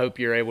tough one. I hope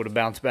you're able to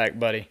bounce back,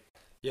 buddy.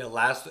 Yeah,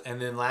 last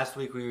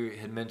week we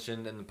had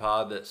mentioned in the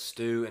pod that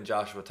Stu and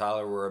Joshua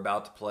Tyler were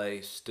about to play.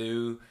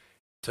 Stu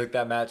took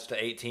that match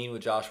to 18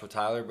 with Joshua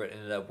Tyler, but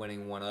ended up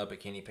winning 1 up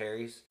at Kenny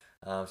Perry's.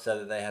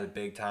 Said that they had a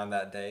big time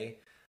that day.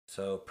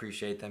 So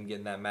appreciate them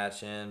getting that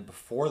match in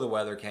before the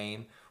weather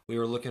came. We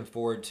were looking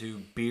forward to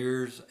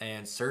Beers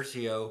and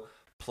Sergio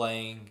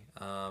playing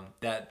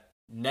that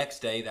next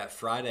day, that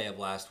Friday of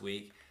last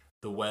week.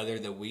 The weather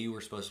that we were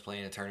supposed to play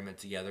in a tournament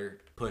together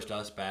pushed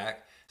us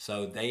back.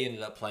 So they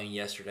ended up playing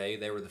yesterday.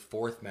 They were the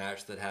 4th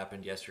match that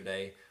happened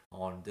yesterday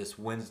on this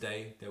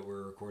Wednesday that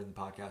we're recording the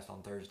podcast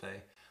on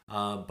Thursday.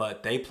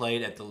 But they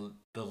played at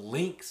the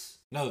Links.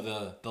 No,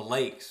 the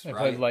Lakes, They right?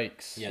 played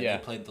Lakes. Yeah,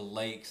 they played the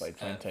Lakes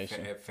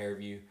Plantation. at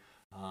Fairview,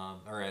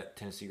 or at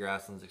Tennessee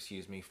Grasslands,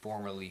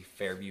 formerly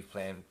Fairview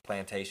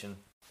Plantation.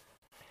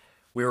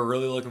 We were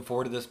really looking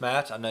forward to this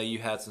match. I know you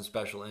had some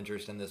special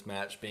interest in this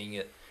match, being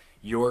at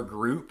your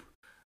group,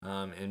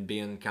 and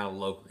being kind of a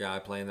local guy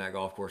playing that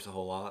golf course a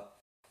whole lot.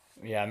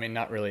 Yeah,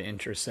 not really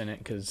interested in it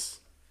because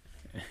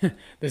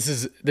this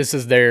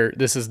is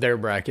their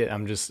bracket.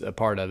 I'm just a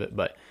part of it,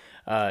 but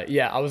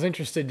I was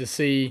interested to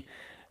see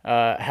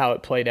how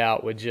it played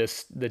out with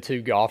just the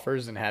 2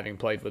 golfers and having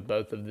played with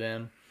both of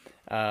them.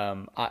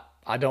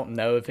 I don't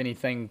know if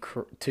anything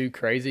too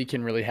crazy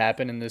can really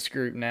happen in this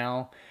group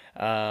now.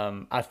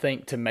 I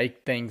think to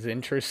make things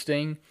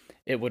interesting,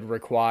 it would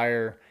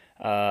require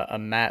a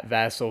Matt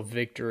Vassell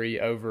victory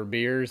over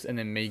Beers and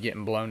then me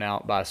getting blown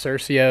out by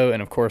Sergio.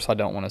 And, of course, I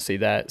don't want to see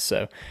that.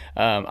 So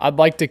I'd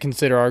like to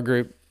consider our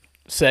group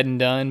said and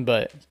done.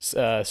 But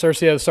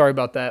Sergio, sorry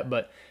about that.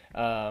 But,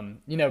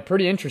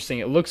 pretty interesting.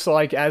 It looks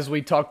like, as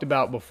we talked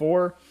about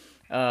before,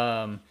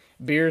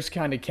 Beers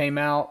kind of came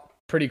out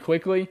pretty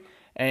quickly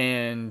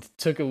and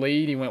took a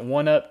lead. He went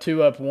 1 up,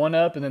 2 up, 1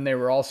 up, and then they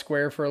were all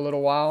square for a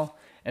little while.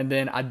 And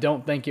then I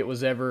don't think it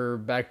was ever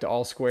back to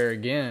all square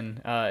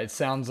again. It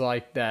sounds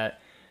like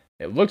that.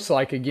 It looks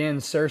like, again,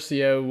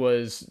 Sergio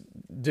was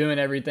doing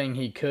everything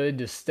he could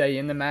to stay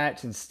in the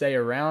match and stay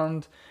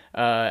around.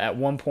 At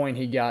one point,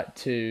 he got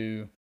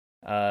to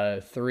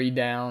 3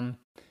 down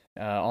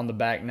on the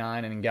back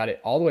 9 and got it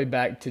all the way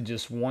back to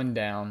just 1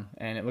 down.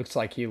 And it looks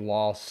like he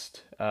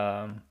lost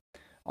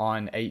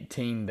on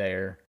 18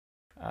 there.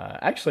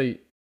 Actually,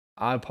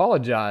 I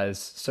apologize,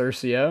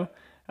 Sergio.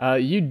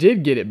 You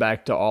did get it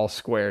back to all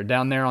square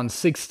down there on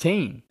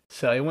 16.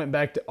 So it went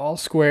back to all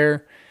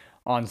square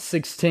on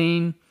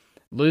 16,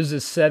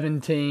 loses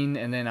 17,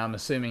 and then I'm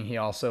assuming he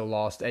also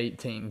lost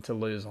 18 to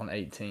lose on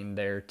 18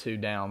 there, 2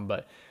 down.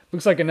 But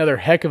looks like another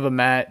heck of a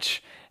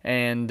match,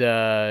 and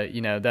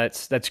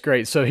that's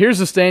great. So here's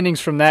the standings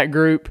from that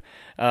group.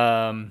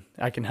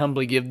 I can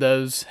humbly give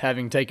those,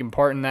 having taken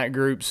part in that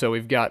group. So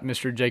we've got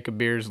Mr. Jacob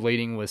Beers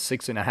leading with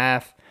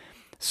 6.5,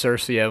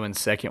 Cercio in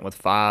second with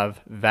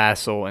 5,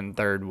 Vassal in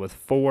third with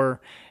 4,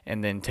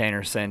 and then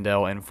Tanner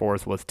Sandell in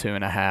fourth with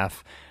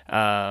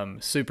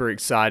 2.5. Super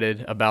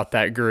excited about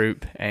that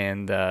group.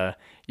 And so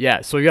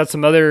we got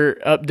some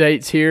other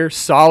updates here.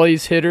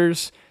 Solly's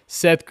hitters,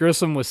 Seth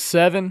Grissom with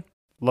 7,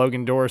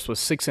 Logan Doris with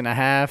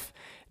 6.5,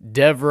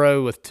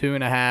 Devro with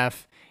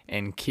 2.5,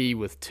 and Key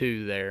with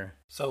 2 there.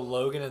 So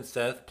Logan and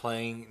Seth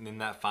playing in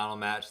that final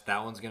match,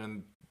 that one's going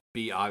to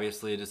be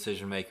obviously a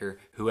decision maker.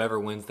 Whoever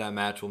wins that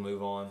match will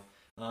move on.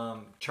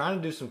 Trying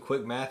to do some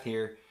quick math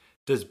here.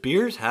 Does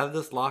Beers have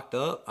this locked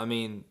up? I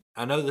mean,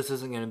 I know this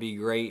isn't going to be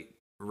great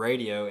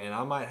radio, and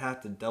I might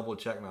have to double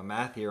check my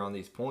math here on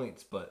these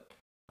points, but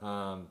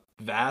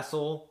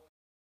Vassal,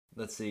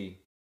 let's see.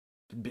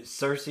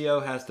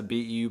 Cercio has to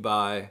beat you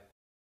by,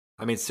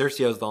 I mean,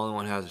 Cercio's the only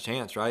one who has a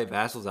chance, right?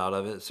 Vassal's out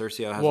of it.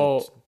 Cercio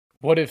has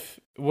what if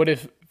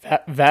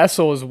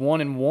Vassal is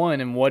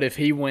 1-1, and what if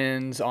he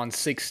wins on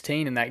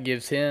 16 and that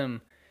gives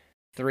him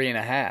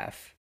 3.5?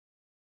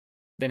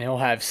 Then he'll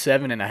have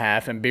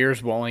 7.5, and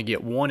Beers will only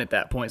get 1 at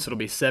that point, so it'll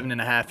be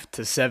 7.5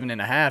 to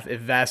 7.5 if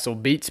Vassal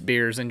beats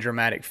Beers in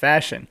dramatic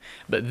fashion.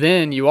 But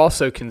then you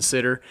also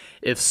consider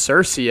if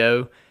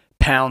Cercio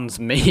pounds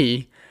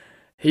me,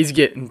 he's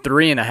getting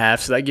 3.5,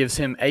 so that gives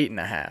him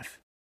 8.5.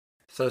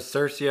 So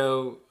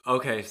Cercio,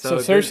 okay. So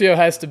Cercio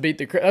has to beat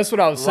the. That's what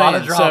I was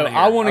saying. So here.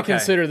 I want to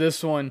consider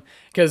this one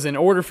because in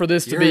order for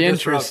this to be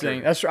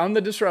interesting, disruptor. I'm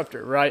the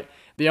disruptor, right?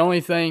 The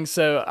only thing,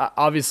 so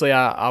obviously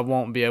I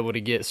won't be able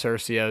to get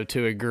Cercio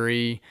to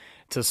agree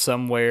to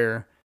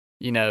somewhere,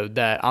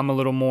 that I'm a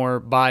little more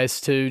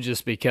biased to,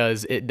 just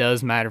because it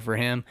does matter for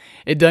him.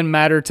 It doesn't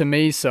matter to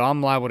me, so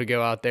I'm liable to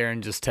go out there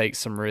and just take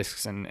some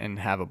risks and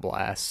have a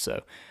blast.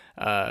 So,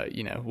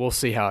 we'll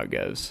see how it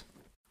goes.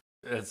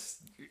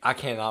 I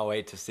cannot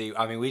wait to see.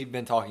 I mean, we've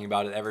been talking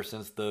about it ever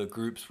since the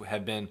groups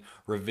have been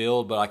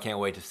revealed, but I can't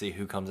wait to see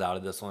who comes out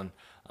of this one.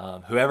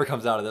 Whoever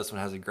comes out of this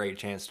one has a great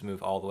chance to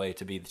move all the way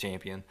to be the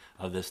champion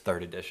of this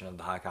third edition of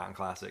the High Cotton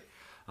Classic.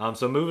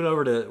 So moving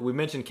over to, we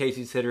mentioned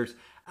Casey's hitters.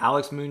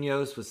 Alex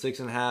Munoz with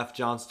 6.5,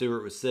 John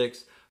Stewart with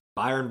 6,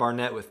 Byron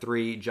Barnett with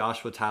 3,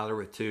 Joshua Tyler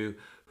with 2.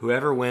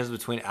 Whoever wins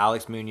between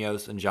Alex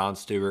Munoz and John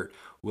Stewart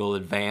will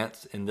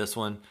advance in this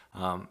one.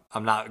 I'm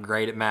not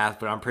great at math,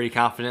 but I'm pretty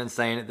confident in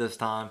saying it this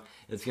time.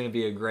 It's going to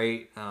be a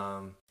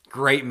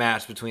great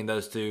match between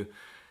those two.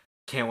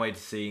 Can't wait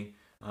to see.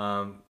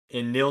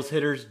 In Neil's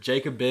hitters,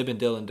 Jacob Bibb and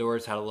Dylan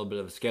Doris had a little bit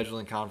of a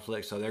scheduling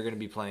conflict, so they're going to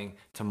be playing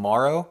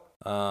tomorrow.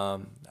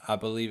 I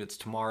believe it's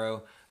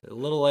tomorrow. A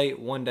little late,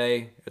 one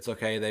day. It's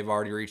okay. They've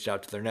already reached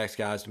out to their next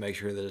guys to make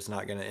sure that it's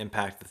not going to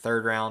impact the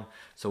third round,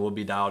 so we'll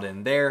be dialed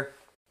in there.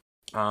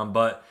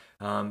 But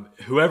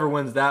whoever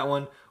wins that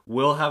one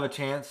will have a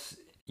chance,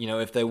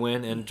 if they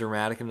win in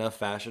dramatic enough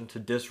fashion, to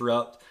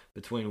disrupt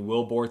between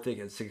Will Borthwick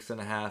at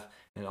 6.5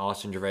 and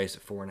Austin Gervais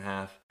at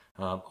 4.5.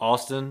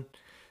 Austin,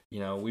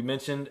 we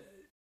mentioned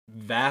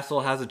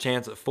Vassal has a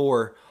chance at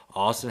 4.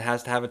 Austin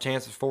has to have a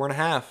chance at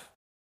 4.5.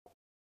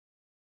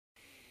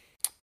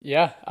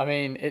 Yeah, I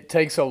mean, it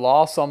takes a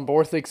loss on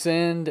Borthwick's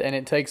end, and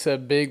it takes a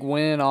big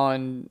win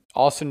on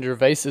Austin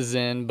Gervais's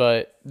end.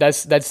 But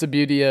that's the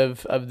beauty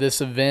of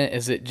this event,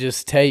 is it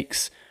just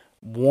takes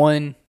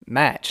one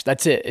match.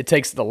 That's it. It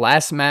takes the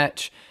last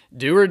match,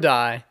 do or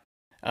die.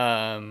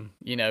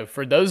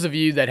 For those of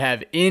you that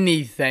have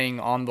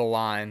anything on the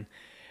line,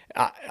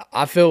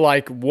 I feel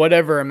like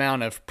whatever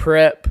amount of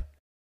prep,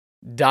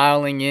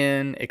 dialing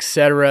in, et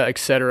cetera,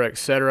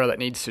 that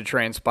needs to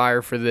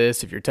transpire for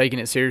this. If you're taking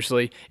it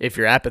seriously, if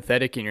you're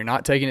apathetic and you're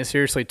not taking it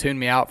seriously, tune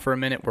me out for a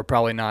minute. We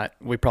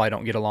probably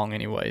don't get along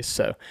anyways.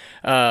 So,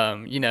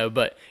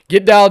 but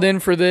get dialed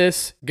in for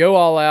this. Go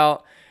all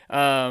out.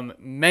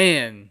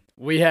 Man,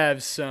 we have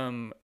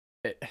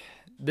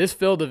this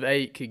field of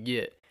 8 could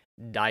get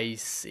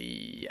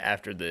dicey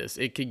after this.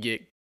 It could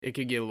get a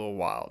little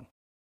wild.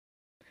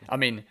 I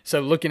mean,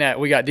 so looking at,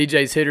 we got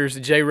DJ's hitters,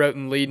 Jay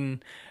Roten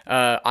leading.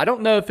 I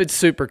don't know if it's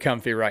super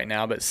comfy right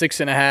now, but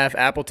 6.5,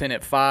 Appleton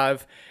at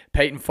 5,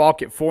 Peyton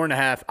Falk at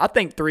 4.5. I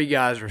think 3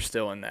 guys are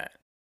still in that.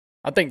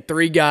 I think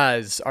 3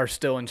 guys are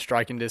still in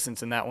striking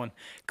distance in that one.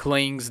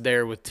 Kling's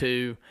there with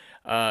 2.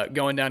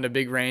 Going down to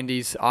Big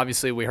Randy's.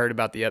 Obviously, we heard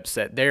about the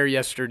upset there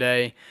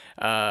yesterday.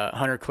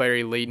 Hunter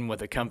Clary leading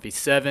with a comfy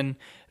 7.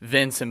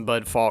 Vince and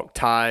Bud Falk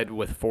tied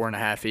with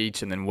 4.5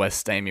 each, and then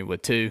Wes Stamey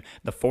with 2.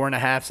 The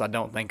 4.5s I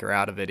don't think are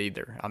out of it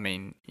either. I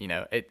mean,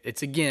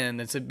 it's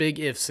a big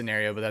if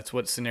scenario, but that's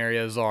what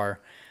scenarios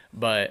are.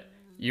 But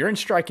you're in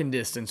striking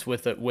distance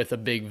with a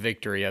big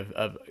victory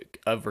of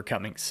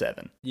overcoming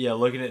 7. Yeah,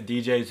 looking at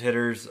DJ's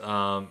hitters,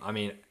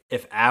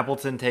 if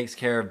Appleton takes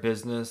care of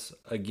business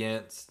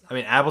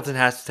Appleton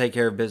has to take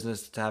care of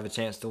business to have a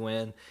chance to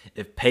win.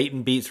 If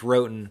Peyton beats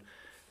Roten,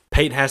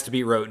 Peyton has to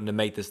beat Roten to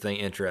make this thing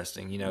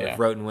interesting. You know, Yeah. if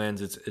Roten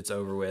wins, it's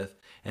over with.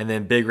 And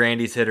then Big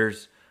Randy's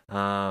hitters.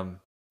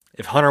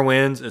 If Hunter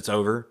wins, it's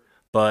over.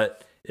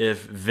 But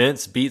if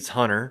Vince beats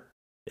Hunter,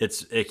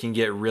 it can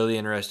get really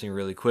interesting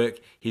really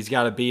quick. He's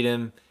got to beat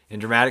him in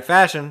dramatic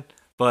fashion,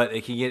 but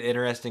it can get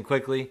interesting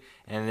quickly.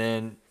 And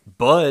then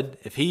Bud,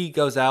 if he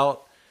goes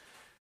out,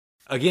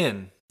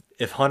 again,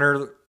 if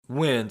Hunter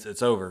wins,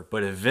 it's over.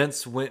 But if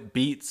Vince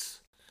beats,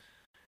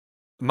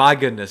 my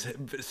goodness,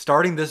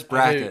 starting this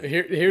bracket.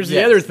 Here's the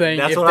Yes, other thing.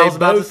 that's If what I they was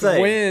about to both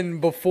say.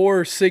 win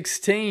before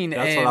 16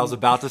 That's and what I was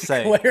about to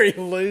say. Larry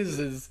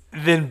loses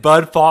Then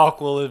Bud Falk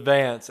will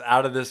advance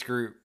out of this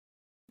group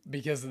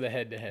because of the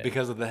head-to-head.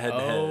 because of the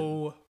head-to-head.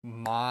 Oh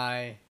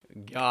my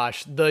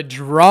gosh. The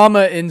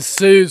drama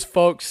ensues,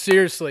 folks.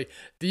 Seriously.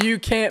 You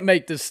can't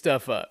make this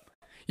stuff up.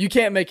 You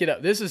can't make it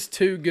up. This is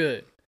too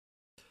good.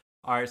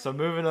 All right, so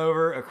moving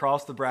over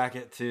across the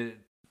bracket to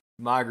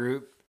my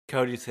group,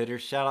 Cody's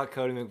hitters. Shout out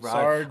Cody McBride.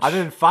 Sarge. I've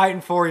been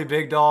fighting for you,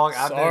 big dog.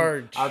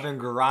 Sarge. I've been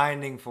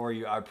grinding for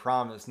you, I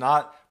promise.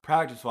 Not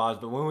practice-wise,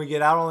 but when we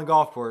get out on the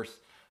golf course,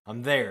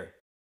 I'm there.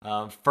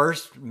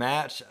 First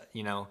match,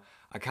 you know,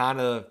 I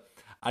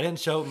didn't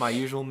show my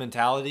usual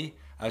mentality.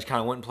 I just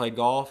kind of went and played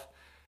golf.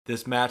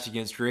 This match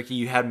against Ricky,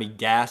 you had me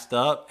gassed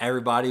up.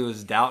 Everybody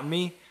was doubting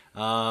me.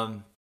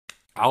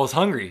 I was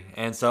hungry,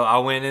 and so I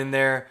went in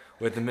there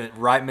with the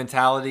right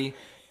mentality.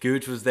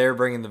 Gooch was there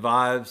bringing the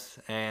vibes,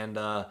 and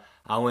I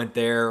went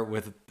there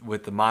with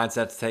the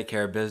mindset to take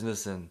care of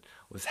business and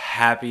was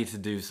happy to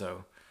do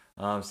so.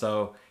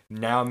 So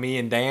now me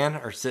and Dan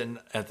are sitting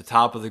at the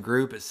top of the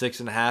group at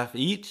 6.5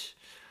 each.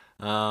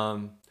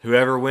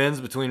 Whoever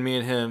wins between me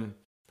and him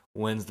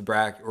wins the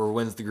bracket or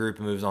wins the group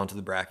and moves on to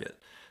the bracket.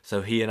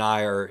 So he and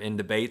I are in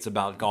debates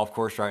about golf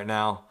course right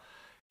now.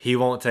 He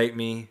won't take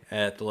me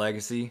at the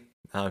Legacy.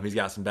 He's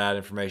got some bad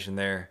information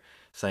there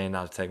saying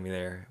not to take me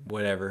there.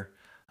 Whatever.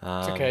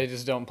 It's okay.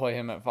 Just don't play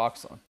him at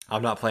Foxland.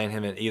 I'm not playing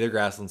him at either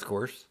Grasslands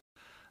course.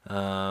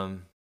 So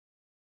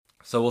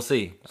we'll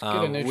see. Let's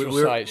get a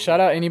neutral site. Shout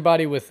out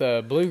anybody with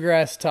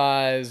bluegrass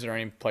ties or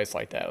any place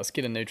like that. Let's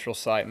get a neutral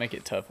site. Make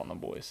it tough on the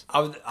boys.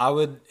 I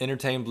would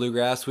entertain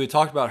bluegrass. We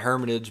talked about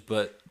Hermitage,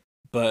 but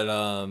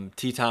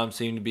tee time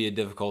seemed to be a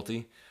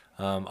difficulty.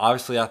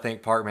 Obviously, I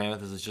think Park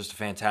Mammoth is just a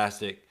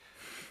fantastic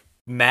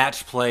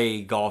match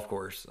play golf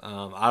course.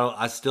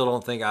 I still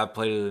don't think I've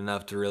played it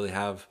enough to really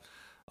have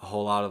a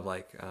whole lot of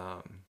I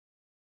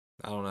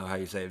don't know how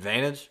you say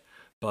advantage,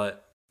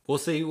 but we'll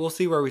see. We'll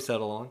see where we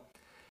settle on.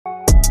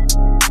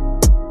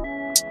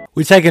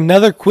 We take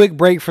another quick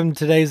break from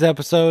today's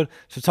episode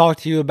to talk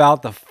to you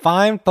about the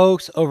fine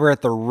folks over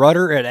at the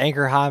Rudder at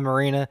Anchor High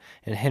Marina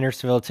in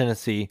Hendersonville,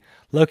 Tennessee.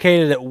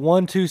 Located at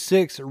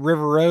 126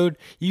 River Road,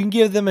 you can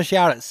give them a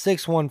shout at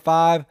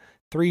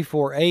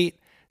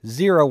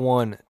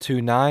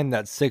 615-348-0129.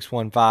 That's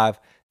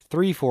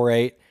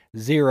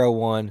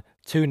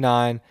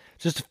 615-348-0129.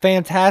 Just a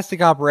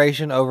fantastic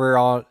operation over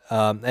on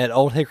at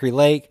Old Hickory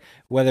Lake.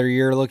 Whether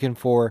you're looking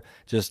for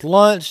just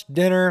lunch,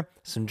 dinner,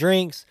 some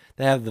drinks,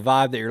 they have the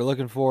vibe that you're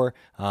looking for.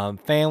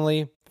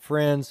 Family,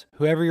 friends,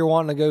 whoever you're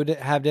wanting to go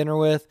have dinner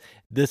with,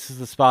 this is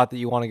the spot that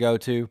you want to go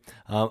to.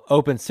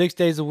 Open 6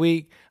 days a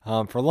week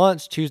for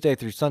lunch, Tuesday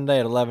through Sunday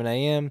at 11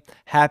 a.m.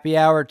 Happy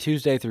hour,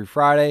 Tuesday through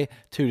Friday,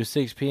 2 to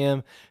 6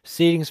 p.m.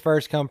 Seating's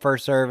first come,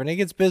 first serve, and it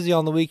gets busy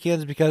on the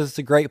weekends because it's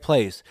a great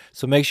place.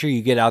 So make sure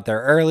you get out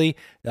there early,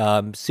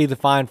 see the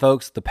fine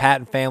folks, the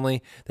Patton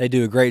family. They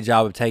do a great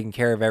job of taking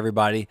care of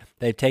everybody.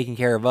 They've taken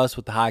care of us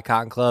with the High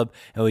Cotton Club,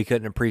 and we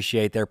couldn't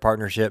appreciate their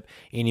partnership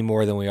any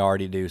more than we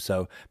already do.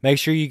 So make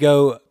sure you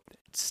go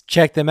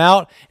check them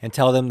out and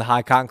tell them the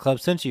High Cotton Club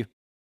sent you.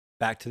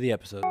 Back to the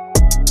episode.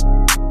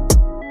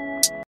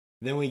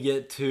 Then we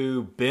get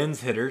to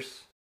Ben's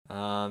hitters.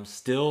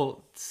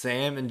 Still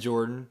Sam and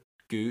Jordan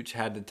Gooch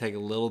had to take a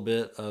little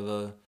bit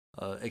of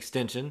a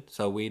extension,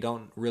 so we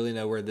don't really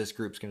know where this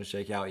group's going to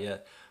shake out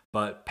yet.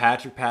 But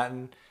Patrick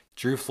Patton,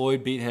 Drew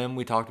Floyd beat him.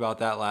 We talked about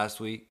that last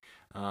week.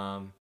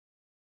 Going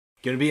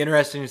to be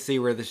interesting to see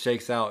where this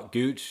shakes out.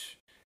 Gooch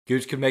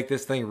could make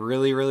this thing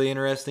really, really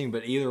interesting,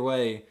 but either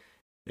way,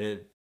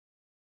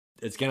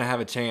 it's going to have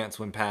a chance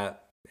when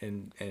Pat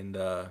and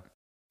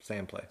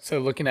Sam play. So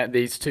looking at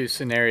these two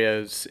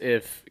scenarios,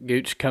 if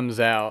Gooch comes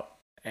out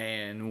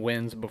and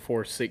wins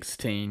before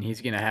 16,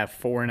 he's going to have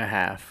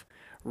 4.5.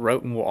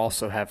 Roten will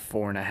also have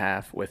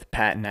 4.5 with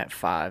Patton at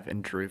 5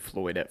 and Drew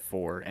Floyd at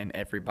 4, and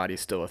everybody's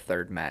still a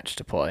third match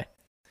to play.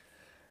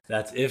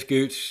 That's if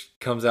Gooch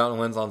comes out and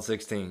wins on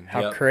 16.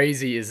 How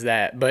crazy is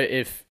that? But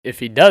if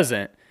he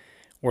doesn't,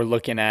 we're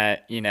looking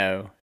at,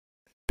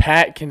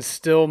 Pat can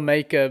still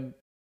make a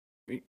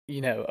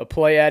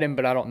play at him,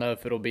 but I don't know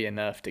if it'll be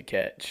enough to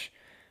catch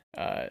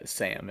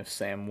Sam if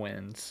Sam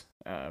wins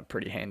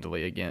pretty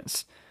handily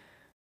against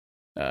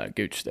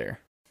Gooch there.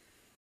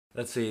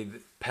 Let's see.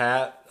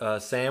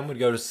 Sam would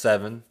go to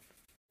 7.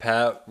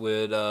 Pat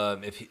would,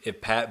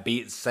 if Pat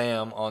beats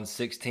Sam on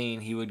 16,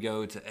 he would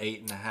go to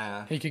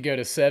 8.5. He could go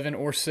to 7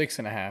 or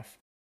 6.5.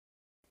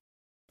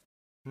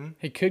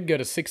 He could go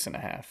to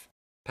 6.5.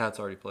 Pat's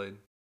already played.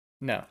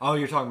 No. Oh,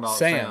 you're talking about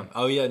Sam.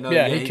 Oh, yeah. No,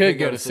 Yeah, he could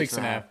go to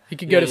 6.5. He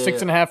could go to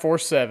 6.5 or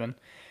 7.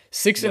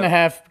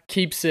 6.5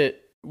 keeps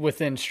it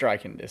within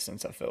striking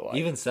distance, I feel like.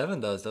 Even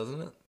 7 does,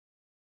 doesn't it?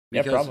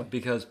 Yeah, probably.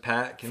 Because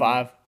Pat can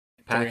 5.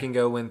 Pat can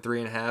go win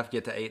 3.5,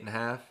 get to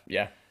 8.5.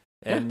 Yeah.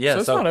 And so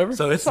it's not over.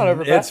 So it's not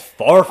over. It's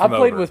far from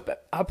over.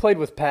 I played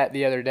with Pat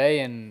the other day,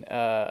 and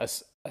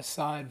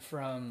aside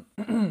from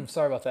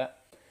sorry about that.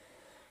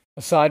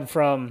 Aside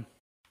from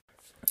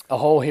a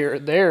hole here or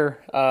there,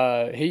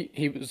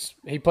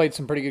 he played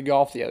some pretty good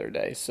golf the other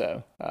day.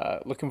 So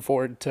looking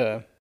forward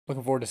to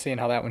seeing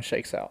how that one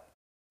shakes out.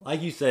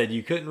 Like you said,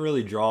 you couldn't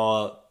really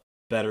draw up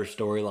better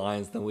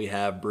storylines than we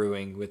have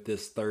brewing with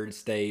this third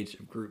stage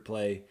of group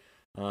play.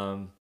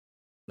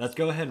 Let's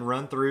go ahead and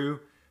run through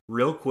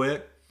real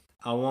quick.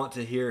 I want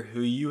to hear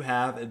who you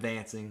have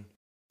advancing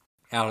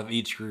out of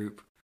each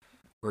group.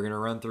 We're going to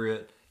run through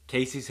it.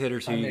 Casey's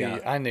hitters, who you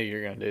got? I knew you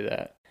were going to do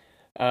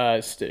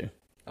that. Stu.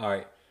 All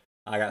right.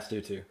 I got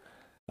Stu too.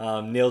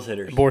 Neil's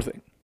hitters.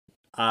 Borthwick.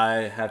 I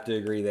have to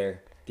agree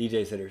there.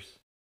 DJ's hitters.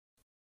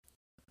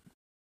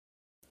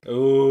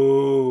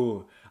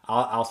 Ooh.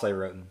 I'll say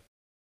Roten.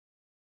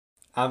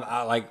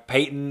 I like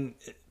Peyton.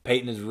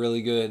 Peyton is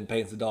really good.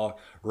 Peyton's a dog.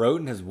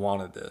 Roten has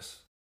wanted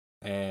this.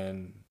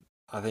 And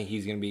I think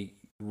he's going to be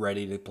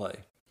ready to play.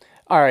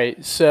 All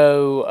right,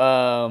 so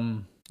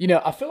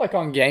I feel like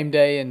on game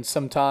day, and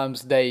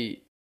sometimes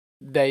they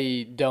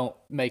don't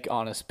make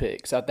honest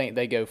picks. I think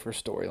they go for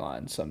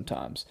storylines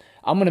sometimes.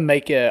 I'm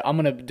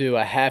gonna do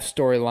a half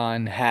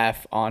storyline,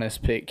 half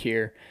honest pick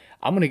here.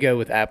 I'm gonna go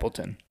with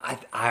Appleton. I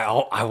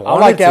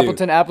like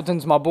Appleton.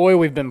 Appleton's my boy.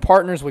 We've been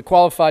partners. We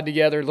qualified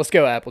together. Let's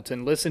go,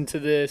 Appleton. Listen to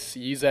this.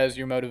 Use that as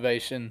your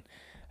motivation.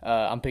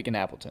 I'm picking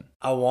Appleton.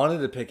 I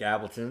wanted to pick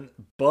Appleton,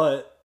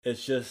 but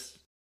it's just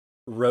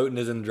Roten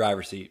is in the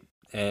driver's seat,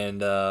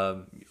 and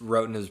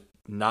Roten has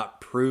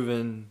not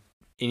proven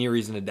any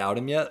reason to doubt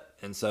him yet.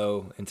 And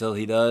so until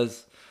he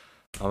does,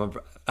 the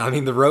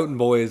Roten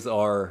boys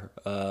are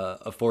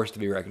a force to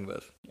be reckoned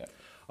with. Yeah.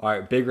 All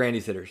right, Big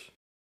Randy's hitters.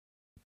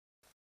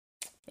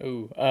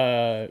 Ooh,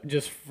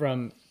 just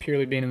from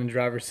purely being in the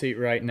driver's seat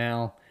right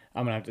now,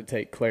 I'm gonna have to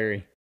take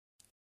Clary.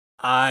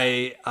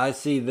 I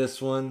see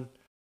this one.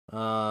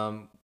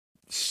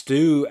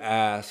 Stu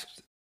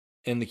asked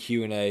in the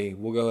Q&A,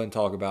 we'll go ahead and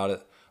talk about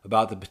it,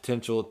 about the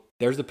potential.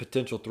 There's a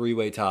potential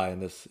 3-way tie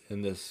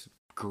in this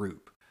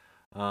group.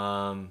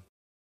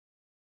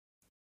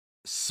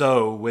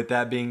 So with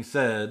that being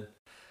said,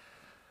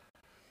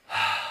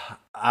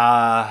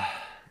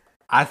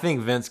 I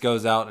think Vince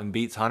goes out and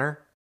beats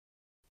Hunter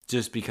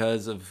just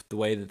because of the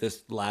way that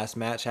this last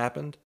match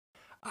happened.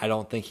 I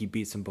don't think he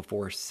beats him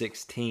before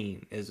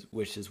 16,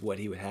 which is what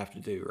he would have to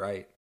do,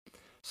 right?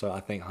 So I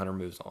think Hunter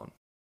moves on.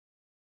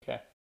 Okay,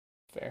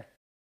 fair.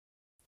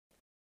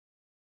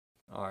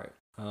 All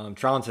right.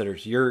 Tron's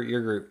hitters,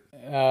 your group.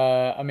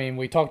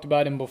 We talked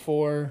about him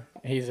before.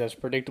 He's as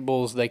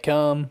predictable as they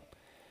come.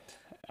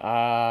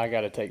 I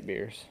got to take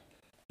Beers.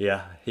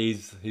 Yeah,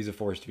 he's a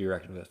force to be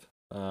reckoned with.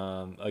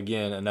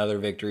 Again, another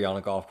victory on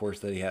a golf course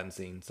that he hadn't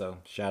seen. So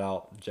shout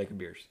out Jacob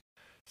Beers.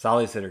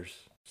 Solly's hitters.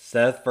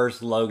 Seth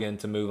versus Logan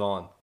to move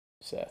on.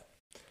 Seth.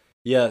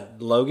 Yeah,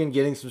 Logan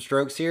getting some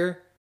strokes here.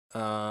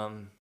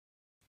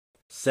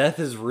 Seth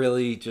has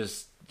really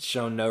just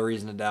shown no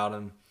reason to doubt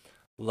him.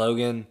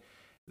 Logan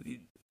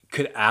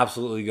could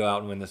absolutely go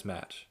out and win this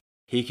match.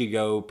 He could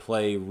go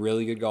play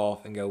really good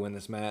golf and go win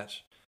this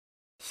match.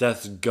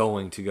 Seth's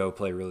going to go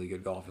play really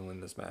good golf and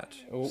win this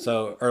match.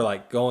 So, or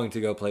like going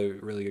to go play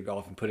really good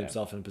golf and put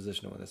himself in a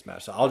position to win this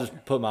match. So I'll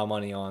just put my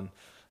money on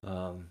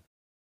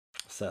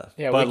Seth.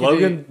 Yeah, but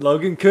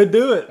Logan could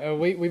do it.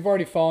 We've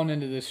already fallen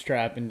into this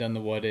trap and done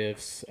the what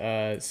ifs.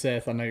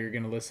 Seth, I know you're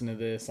going to listen to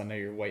this. I know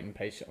you're waiting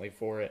patiently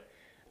for it.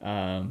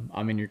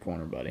 I'm in your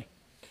corner, buddy.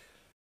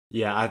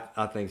 Yeah,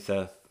 I think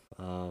Seth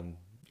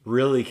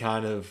really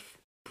kind of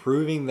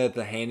proving that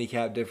the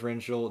handicap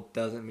differential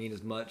doesn't mean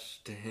as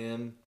much to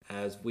him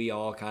as we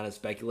all kind of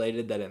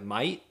speculated that it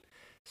might.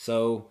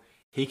 So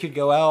he could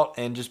go out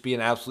and just be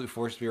an absolute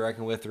force to be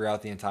reckoned with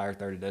throughout the entire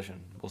third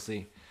edition. We'll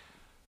see.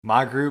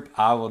 My group,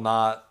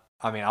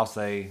 I'll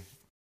say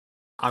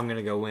I'm going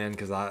to go win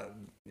because I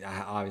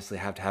obviously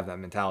have to have that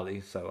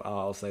mentality. So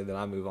I'll say that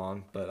I move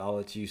on, but I'll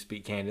let you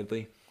speak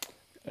candidly.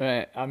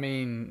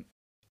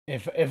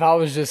 If I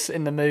was just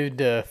in the mood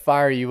to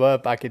fire you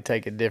up, I could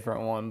take a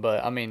different one.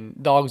 But,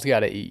 dogs got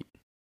to eat.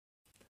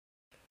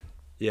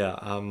 Yeah,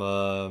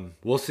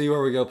 we'll see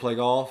where we go play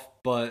golf,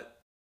 but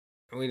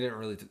we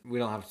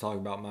don't have to talk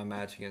about my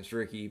match against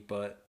Ricky,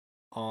 but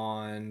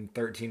on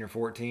 13 or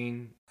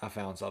 14, I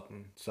found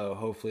something. So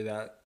hopefully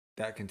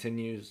that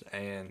continues,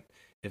 and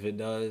if it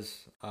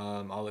does,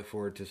 I'll look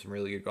forward to some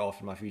really good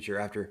golf in my future.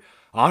 After,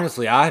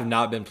 honestly, I have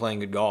not been playing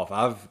good golf.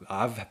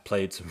 I've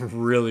played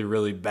some really,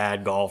 really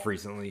bad golf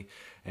recently,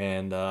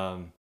 and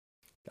I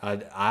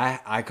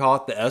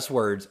caught the S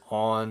words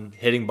on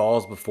hitting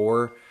balls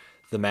before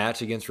the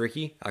match against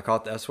Ricky. I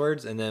caught the S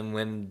words, and then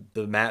when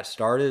the match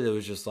started, it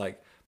was just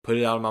like, put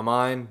it out of my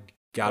mind,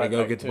 gotta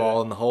go get the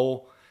ball in the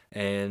hole,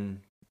 and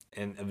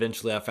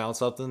eventually I found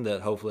something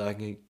that hopefully I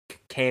can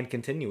can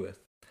continue with.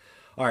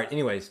 All right,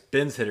 anyways,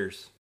 Ben's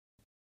hitters.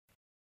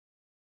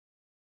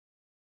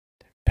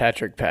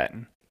 Patrick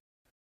Patton.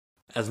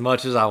 As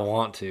much as I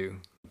want to.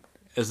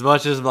 As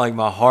much as like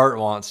my heart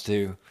wants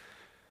to.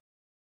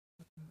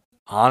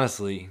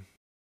 Honestly.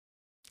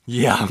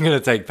 Yeah, I'm going to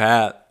take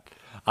Pat.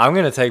 I'm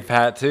going to take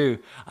Pat too.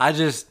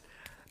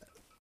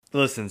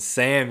 Listen,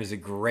 Sam is a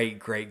great,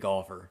 great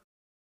golfer.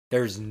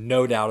 There's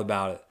no doubt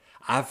about it.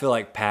 I feel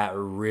like Pat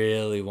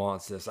really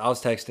wants this. I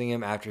was texting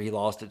him after he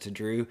lost it to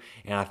Drew,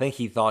 and I think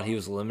he thought he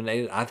was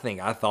eliminated. I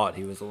thought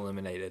he was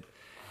eliminated.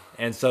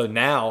 And so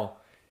now,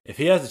 if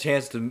he has a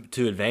chance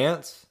to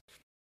advance,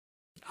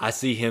 I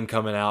see him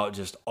coming out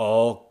just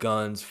all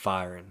guns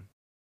firing.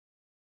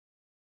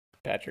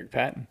 Patrick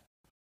Patton.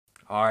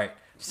 All right.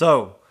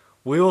 So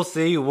we will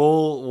see.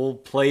 We'll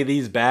play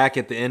these back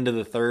at the end of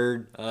the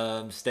third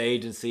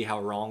stage and see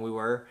how wrong we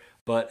were.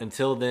 But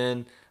until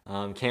then,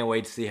 can't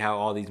wait to see how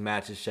all these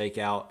matches shake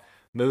out.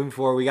 Moving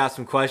forward, we got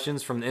some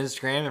questions from the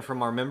Instagram and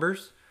from our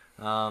members.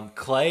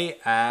 Clay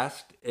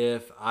asked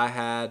if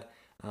Clay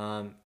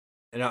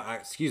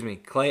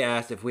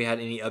asked if we had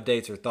any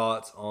updates or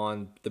thoughts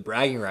on the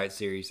bragging rights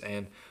series,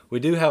 and we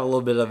do have a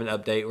little bit of an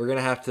update. We're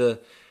gonna have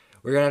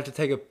to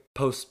take a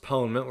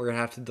postponement. We're gonna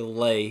have to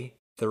delay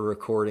the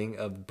recording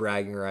of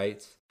bragging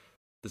rights,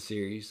 the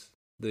series,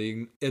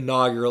 the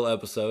inaugural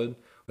episode.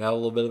 We have a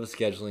little bit of a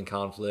scheduling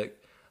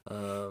conflict.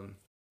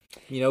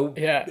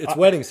 It's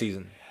wedding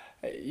season.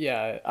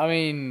 Yeah, I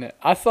mean,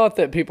 I thought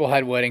that people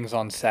had weddings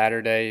on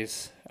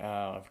Saturdays.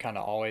 I've kind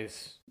of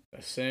always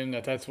assumed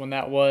that that's when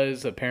that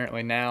was.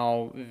 Apparently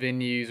now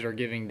venues are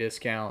giving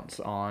discounts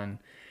on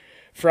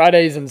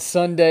Fridays and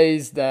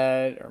Sundays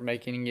that are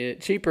making it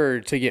cheaper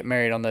to get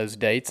married on those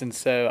dates. And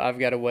so I've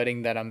got a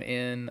wedding that I'm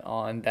in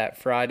on that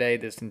Friday.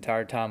 This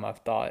entire time I've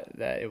thought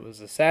that it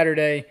was a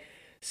Saturday.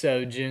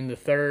 So June the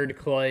 3rd,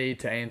 Clay,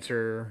 to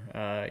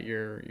answer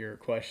your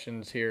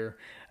questions here,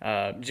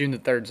 June the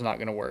 3rd is not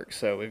going to work.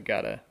 So we've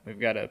got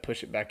to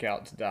push it back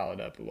out to dial it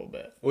up a little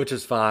bit. Which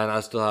is fine. I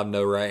still have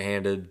no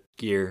right-handed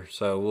gear,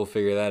 so we'll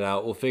figure that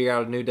out. We'll figure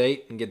out a new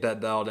date and get that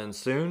dialed in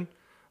soon.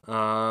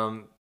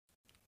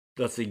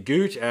 Let's see.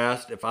 Gooch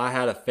asked if I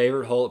had a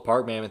favorite hole at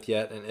Park Mammoth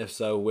yet, and if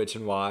so, which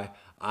and why.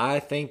 I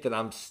think that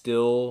I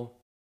still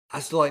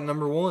like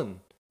number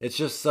one. It's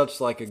just such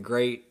like a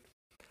great.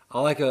 I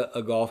like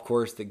a golf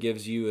course that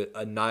gives you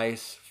a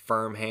nice,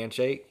 firm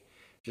handshake,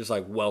 just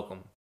like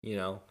welcome,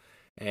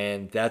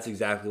 and that's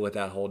exactly what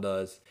that hole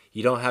does.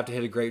 You don't have to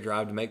hit a great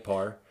drive to make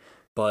par,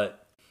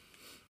 but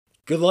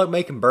good luck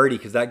making birdie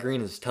because that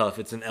green is tough.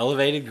 It's an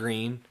elevated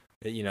green,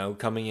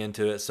 coming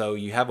into it, so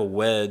you have a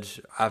wedge.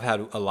 I've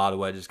had a lot of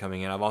wedges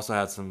coming in. I've also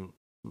had some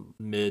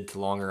mid to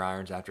longer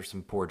irons after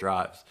some poor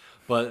drives,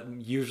 but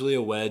usually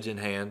a wedge in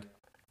hand,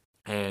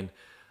 and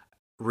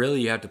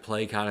really you have to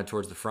play kind of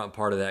towards the front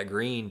part of that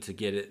green to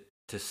get it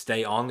to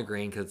stay on the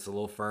green because it's a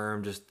little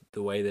firm, just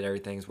the way that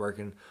everything's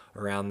working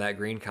around that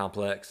green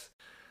complex.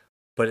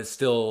 But it's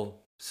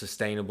still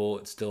sustainable.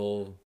 It's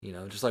still,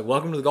 just like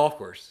welcome to the golf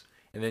course.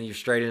 And then you're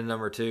straight into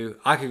number two.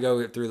 I could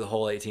go through the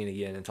hole 18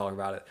 again and talk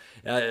about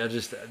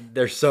it.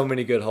 There's so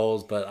many good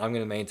holes, but I'm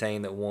going to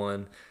maintain that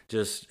one,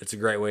 it's a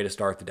great way to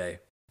start the day.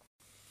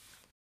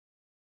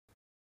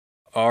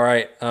 All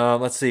right,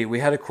 let's see.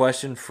 We had a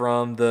question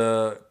from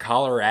the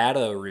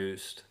Colorado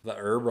Roost, the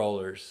Herb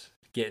Rollers,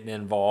 getting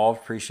involved.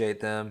 Appreciate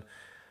them.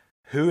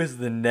 Who is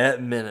the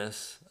net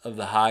menace of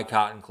the High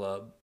Cotton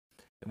Club?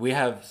 We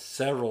have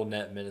several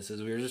net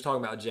menaces. We were just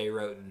talking about Jay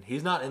Roten.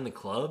 He's not in the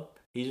club.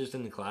 He's just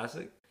in the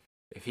Classic.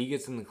 If he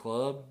gets in the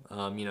club,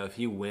 if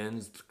he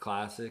wins the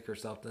Classic or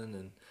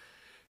something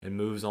and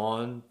moves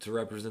on to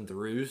represent the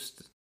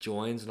Roost,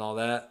 joins and all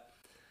that,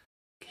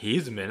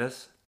 he's a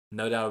menace.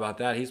 No doubt about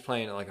that. He's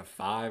playing at like a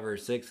 5 or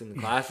 6 in the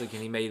Classic,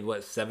 and he made,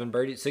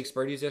 6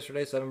 birdies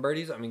yesterday? 7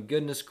 birdies? I mean,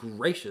 goodness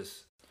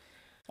gracious.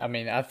 I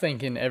mean, I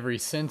think in every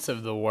sense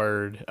of the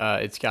word,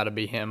 it's got to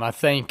be him. I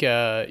think,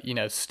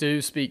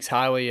 Stu speaks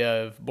highly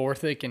of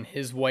Borthwick and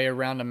his way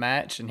around a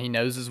match, and he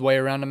knows his way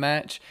around a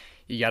match.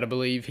 You got to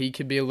believe he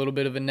could be a little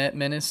bit of a net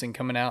menace and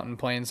coming out and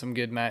playing some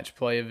good match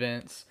play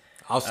events.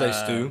 I'll say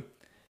Stu.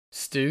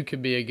 Stu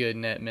could be a good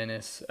net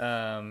menace,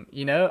 and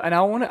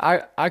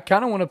I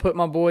kind of want to put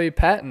my boy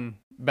Patton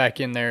back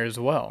in there as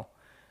well.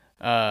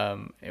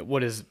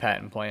 What is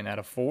Patton playing at,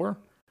 a 4?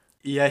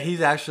 Yeah,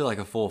 he's actually like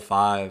a full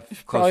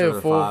 5, probably closer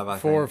to 5. I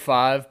think 4 or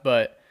 5,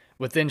 but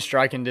within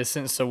striking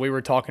distance. So we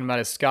were talking about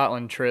his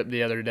Scotland trip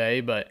the other day,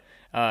 but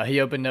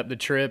he opened up the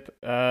trip,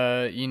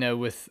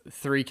 with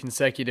 3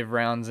 consecutive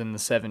rounds in the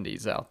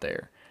 70s out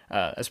there.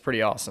 That's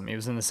pretty awesome. He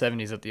was in the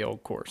 70s at the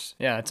old course.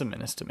 Yeah, it's a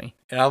menace to me.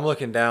 And I'm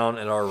looking down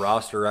at our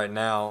roster right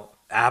now.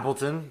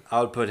 Appleton,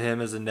 I would put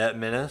him as a net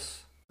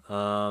menace.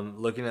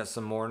 Looking at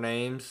some more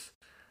names.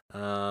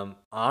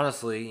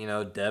 Honestly,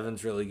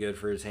 Devin's really good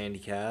for his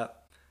handicap.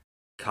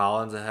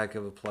 Colin's a heck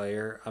of a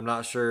player. I'm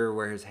not sure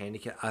where his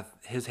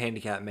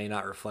handicap may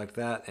not reflect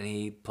that, and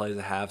he plays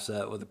a half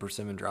set with a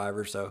persimmon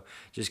driver. So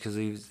just because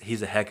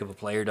he's a heck of a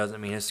player doesn't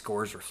mean his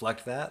scores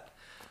reflect that.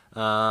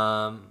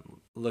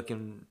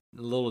 Looking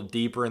a little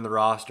deeper in the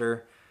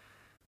roster,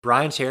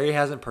 Brian Cherry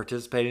hasn't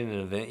participated in an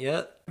event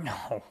yet,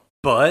 No.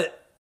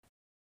 but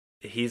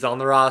he's on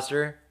the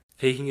roster.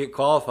 If he can get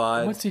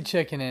qualified. What's he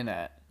checking in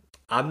at?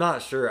 I'm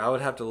not sure. I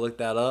would have to look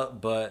that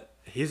up, but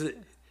he's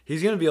going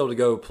to be able to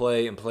go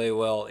play and play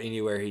well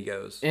anywhere he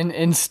goes. In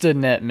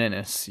Insta-Net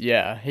Menace,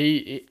 yeah.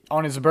 He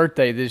on his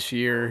birthday this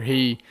year,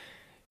 he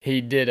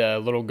did a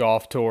little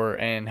golf tour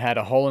and had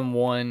a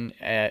hole-in-one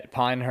at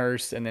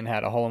Pinehurst and then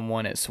had a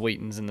hole-in-one at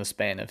Sweetens in the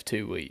span of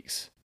 2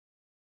 weeks.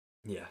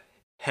 Yeah,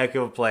 heck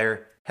of a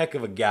player, heck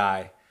of a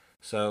guy.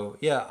 So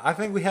yeah, I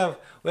think we have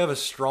a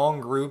strong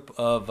group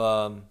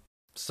of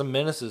some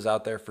menaces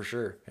out there for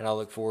sure, and I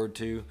look forward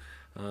to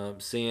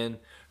seeing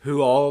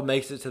who all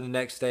makes it to the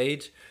next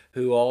stage,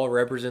 who all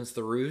represents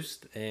the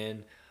Roost.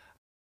 And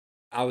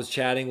I was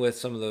chatting with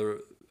some of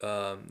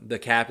the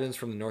captains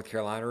from the North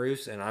Carolina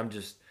Roost, and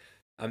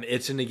I'm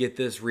itching to get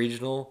this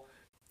regional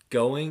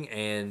going,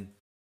 and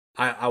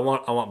I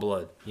want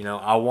blood. You know,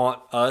 I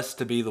want us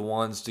to be the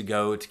ones to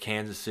go to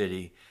Kansas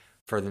City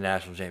for the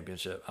national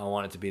championship. I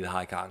want it to be the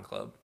High Cotton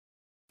Club.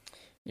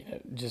 Yeah,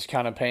 just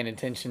kind of paying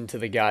attention to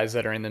the guys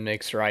that are in the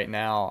mix right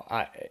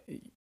now.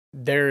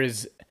 There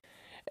is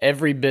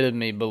every bit of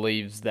me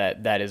believes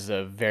that is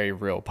a very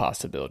real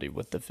possibility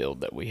with the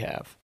field that we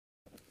have.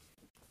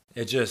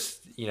 It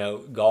just,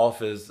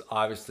 golf is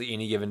obviously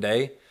any given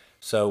day.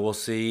 So we'll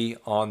see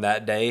on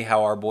that day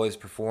how our boys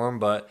perform,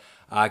 but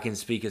I can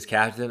speak as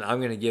captain. I'm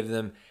going to give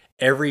them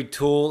every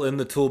tool in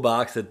the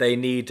toolbox that they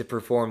need to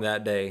perform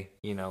that day.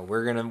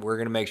 We're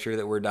going to make sure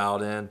that we're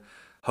dialed in.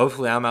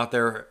 Hopefully I'm out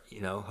there,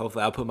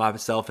 hopefully I'll put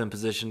myself in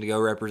position to go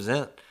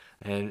represent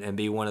and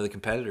be one of the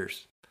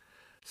competitors.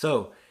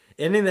 So,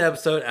 ending the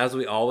episode as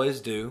we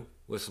always do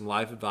with some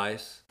life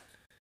advice.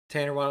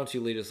 Tanner, why don't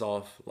you lead us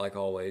off like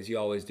always? You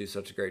always do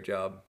such a great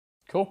job.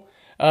 Cool.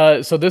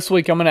 So this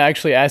week I'm going to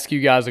actually ask you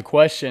guys a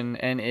question,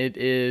 and it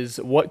is,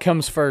 what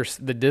comes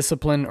first, the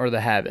discipline or the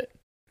habit?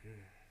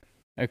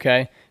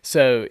 Okay,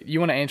 so you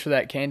want to answer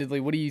that candidly.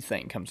 What do you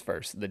think comes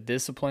first, the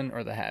discipline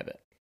or the habit?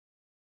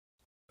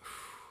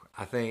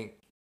 I think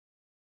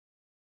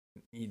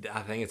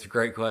it's a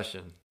great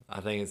question. I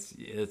think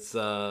it's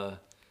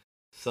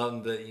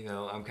something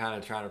that I'm kind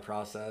of trying to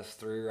process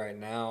through right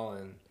now,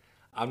 and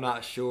I'm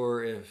not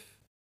sure if.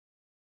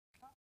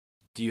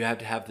 Do you have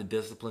to have the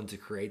discipline to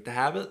create the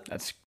habit?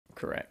 That's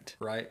correct.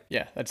 Right?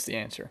 Yeah, that's the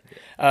answer.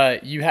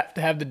 You have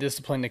to have the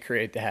discipline to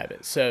create the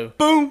habit. So,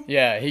 boom!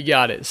 Yeah, he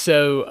got it.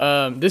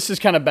 So this is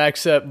kind of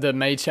backs up the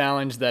May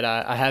challenge that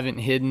I haven't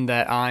hidden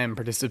that I am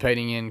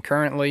participating in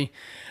currently.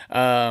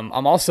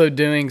 I'm also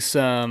doing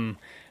some,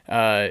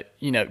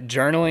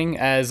 journaling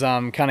as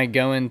I'm kind of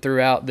going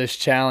throughout this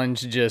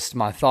challenge, just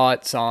my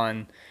thoughts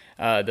on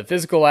the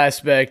physical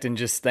aspect and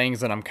just things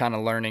that I'm kind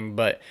of learning.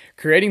 But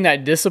creating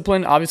that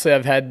discipline, obviously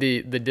I've had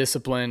the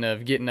discipline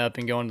of getting up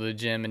and going to the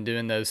gym and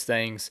doing those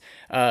things.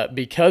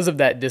 Because of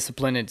that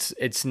discipline,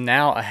 it's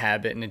now a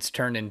habit, and it's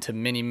turned into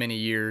many, many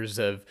years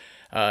of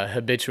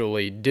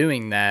habitually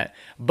doing that.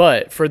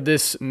 But for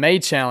this May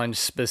challenge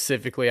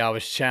specifically, I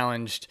was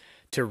challenged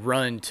to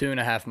run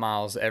 2.5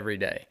 miles every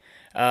day.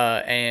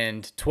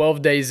 And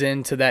 12 days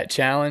into that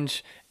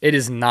challenge, it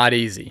is not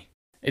easy.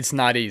 It's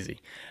not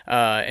easy.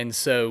 And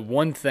so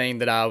one thing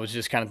that I was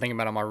just kind of thinking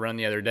about on my run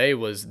the other day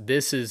was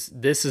this is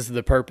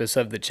the purpose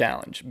of the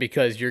challenge,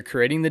 because you're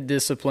creating the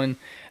discipline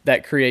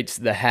that creates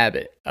the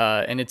habit.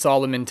 And it's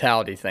all a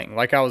mentality thing.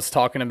 Like I was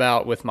talking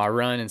about with my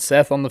run and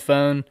Seth on the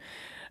phone,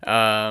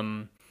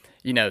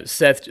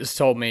 Seth just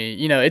told me,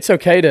 it's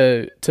okay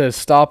to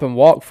stop and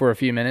walk for a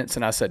few minutes.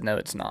 And I said, no,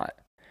 it's not.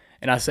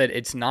 And I said,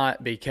 it's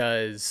not,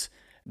 because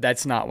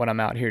that's not what I'm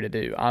out here to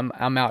do.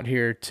 I'm out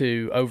here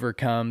to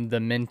overcome the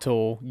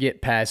mental,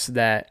 get past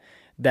that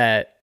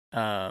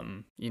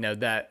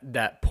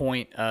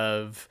point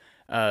of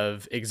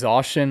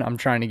exhaustion. I'm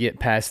trying to get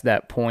past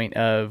that point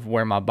of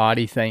where my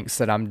body thinks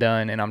that I'm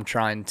done, and I'm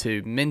trying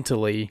to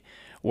mentally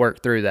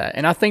work through that.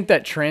 And I think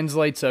that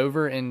translates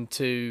over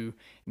into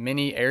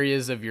many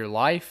areas of your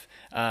life,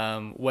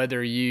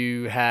 whether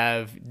you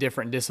have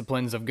different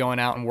disciplines of going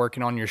out and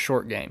working on your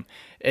short game.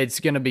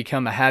 It's going to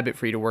become a habit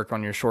for you to work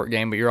on your short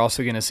game, but you're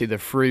also going to see the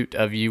fruit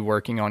of you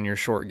working on your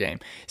short game.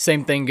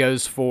 Same thing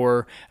goes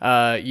for,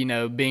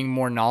 being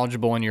more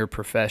knowledgeable in your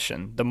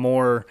profession. The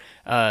more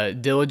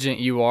diligent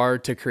you are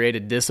to create a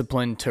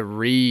discipline to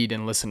read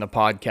and listen to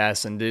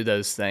podcasts and do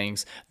those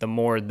things, the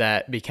more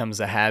that becomes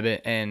a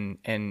habit. And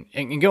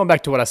going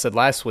back to what I said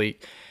last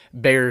week,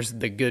 bears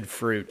the good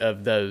fruit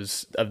of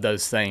those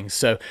things.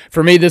 So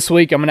for me this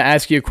week, I'm going to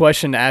ask you a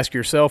question to ask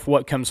yourself: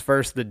 what comes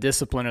first, the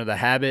discipline or the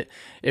habit?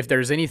 If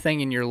there's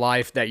anything in your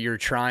life that you're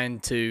trying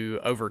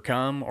to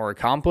overcome or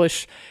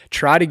accomplish,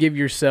 try to give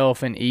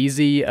yourself an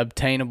easy,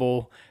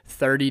 obtainable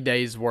 30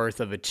 days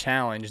worth of a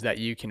challenge that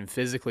you can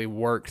physically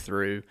work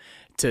through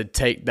to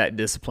take that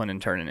discipline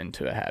and turn it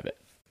into a habit.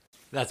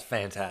 That's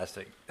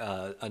fantastic.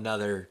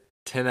 Another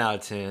 10 out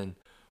of 10.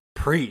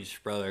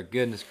 Preach, brother.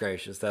 Goodness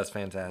gracious. That's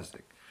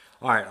fantastic.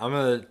 All right, I'm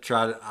going to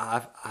try to,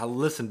 I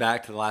listened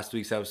back to the last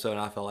week's episode,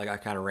 and I felt like I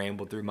kind of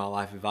rambled through my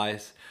life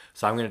advice.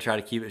 So I'm going to try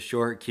to keep it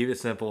short, keep it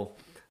simple.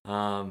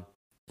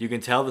 You can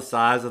tell the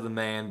size of the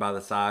man by the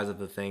size of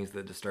the things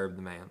that disturb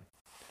the man.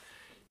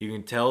 You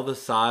can tell the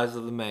size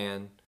of the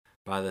man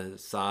by the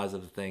size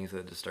of the things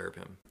that disturb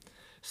him.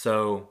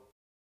 So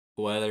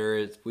whether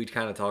it's, we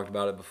kind of talked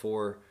about it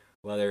before,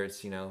 whether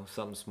it's,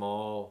 something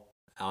small,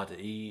 out to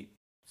eat,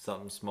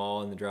 something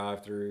small in the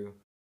drive-thru,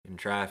 in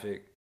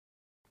traffic,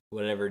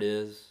 whatever it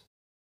is,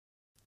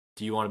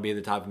 do you want to be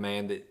the type of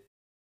man that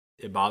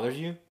it bothers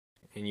you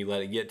and you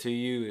let it get to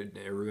you,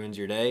 it ruins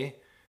your day?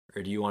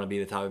 Or do you want to be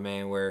the type of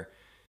man where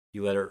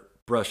you let it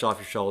brush off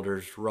your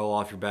shoulders, roll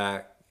off your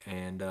back,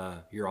 and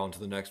you're on to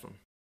the next one?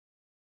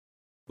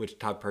 Which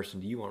type of person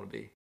do you want to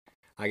be?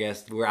 I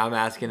guess I'm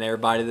asking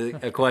everybody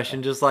a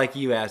question just like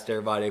you asked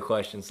everybody a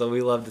question. So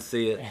we love to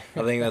see it.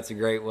 I think that's a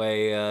great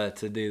way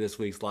to do this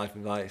week's Life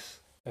Advice.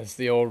 That's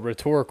the old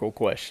rhetorical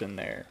question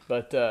there.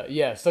 But,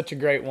 such a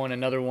great one.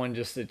 Another one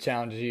just that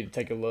challenges you to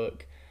take a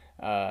look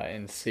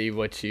and see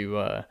what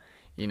you,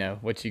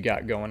 what you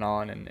got going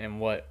on and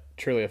what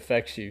truly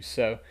affects you.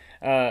 So,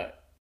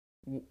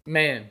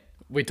 man,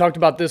 we talked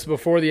about this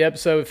before the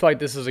episode. I feel like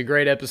this is a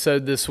great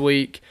episode this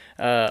week.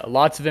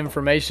 Lots of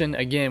information.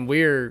 Again,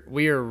 we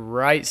are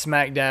right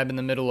smack dab in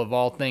the middle of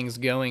all things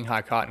going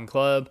High Cotton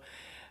Club,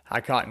 High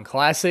Cotton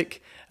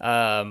Classic.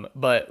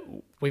 But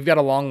we've got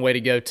a long way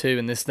to go too,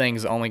 and this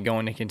thing's only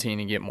going to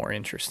continue to get more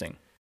interesting.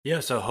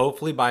 Yeah, so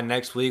hopefully by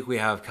next week we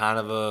have kind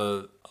of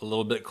a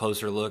little bit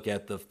closer look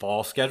at the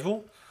fall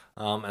schedule,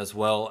 as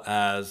well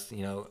as,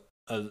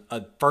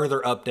 a further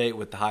update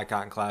with the High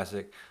Cotton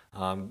Classic.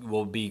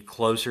 We'll be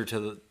closer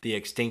to the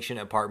extinction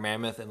at Park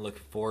Mammoth and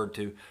looking forward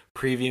to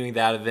previewing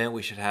that event.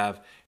 We should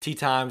have tee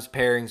times,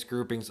 pairings,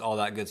 groupings, all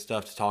that good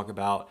stuff to talk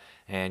about,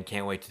 and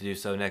can't wait to do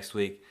so next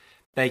week.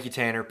 Thank you,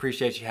 Tanner.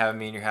 Appreciate you having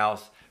me in your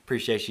house.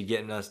 Appreciate you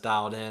getting us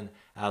dialed in,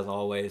 as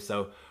always.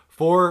 So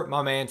for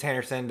my man,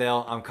 Tanner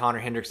Sendell, I'm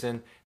Connor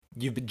Hendrickson.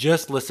 You've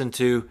just listened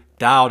to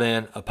Dialed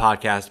In, a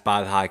podcast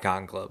by the High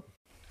Cotton Club.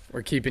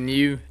 We're keeping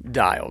you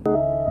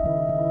dialed.